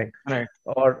create a building, Right,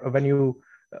 or when you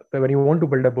want to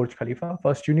build a Burj Khalifa,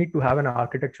 first you need to have an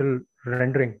architectural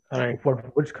rendering right, of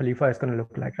what Burj Khalifa is going to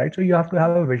look like, right? So you have to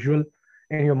have a visual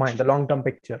in your mind, the long-term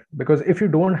picture. Because if you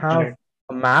don't have right,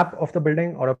 a map of the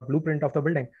building or a blueprint of the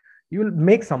building, you will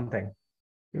make something.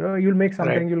 You'll make right.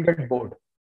 something, you'll get bored,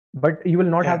 but you will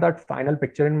not have Yeah, that final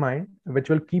picture in mind which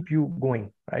will keep you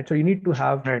going, right? So you need to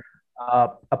have right,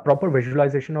 a proper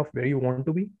visualization of where you want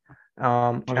to be,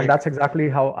 and right, that's exactly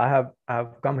how I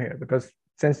have come here. Because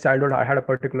since childhood I had a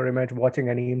particular image, watching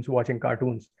animes, watching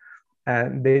cartoons,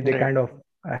 and they right, kind of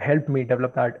helped me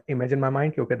develop that image in my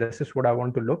mind. Okay, this is what I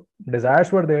want to look.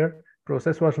 Desires were there,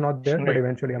 process was not there, but right,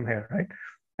 eventually I'm here, right?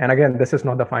 And again, this is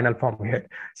not the final form yet.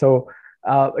 So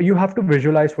you have to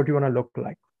visualize what you want to look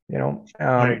like.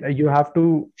 right, You have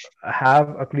to have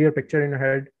a clear picture in your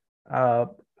head, uh,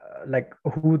 like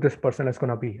who this person is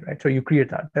going to be, right? So you create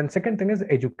that. Then second thing is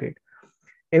educate.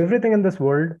 Everything in this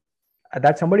world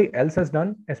that somebody else has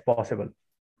done is possible,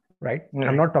 right? I'm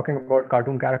right, not talking about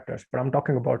cartoon characters, but I'm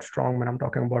talking about strongmen, I'm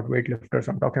talking about weightlifters,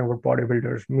 I'm talking about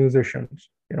bodybuilders, musicians,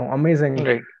 amazing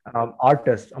right,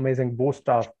 artists, amazing bow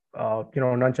staff,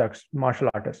 nunchucks, martial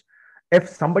artists. If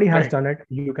somebody has right, done it,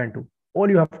 you can too. All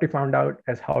you have to find out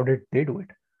is how did they do it.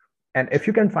 And if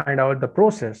you can find out the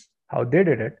process, how they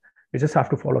did it, you just have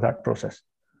to follow that process,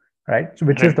 right? So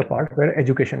which is right, the part where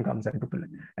education comes into play.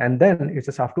 And then you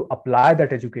just have to apply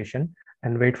that education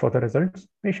and wait for the results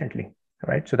patiently,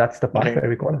 right? So that's the part right, where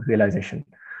we call realization.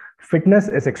 Fitness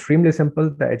is extremely simple.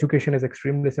 The education is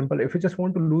extremely simple. If you just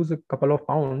want to lose a couple of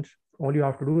pounds, all you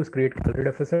have to do is create calorie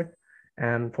deficit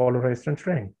and follow resistance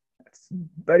training. It's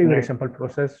very, very right, simple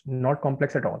process, not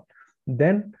complex at all.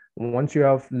 Then once you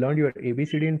have learned your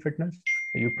ABCD in fitness,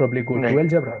 you probably go to right,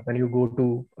 algebra, then you go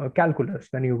to calculus,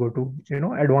 then you go to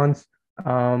advanced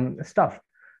stuff.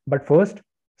 But first,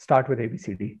 start with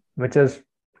ABCD, which is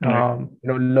right,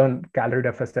 learn calorie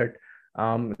deficit,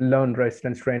 learn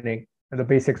resistance training and the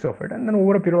basics of it, and then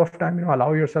over a period of time,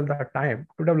 allow yourself that time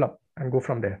to develop and go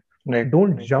from there. Right.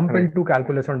 Don't jump Right. into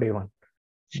calculus on day one.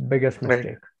 Biggest Right.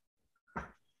 mistake.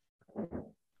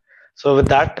 So with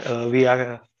that, we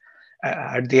are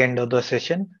at the end of the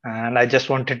session, and I just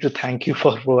wanted to thank you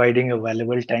for providing a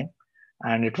valuable time,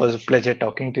 and it was a pleasure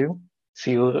talking to you.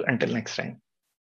 See you until next time.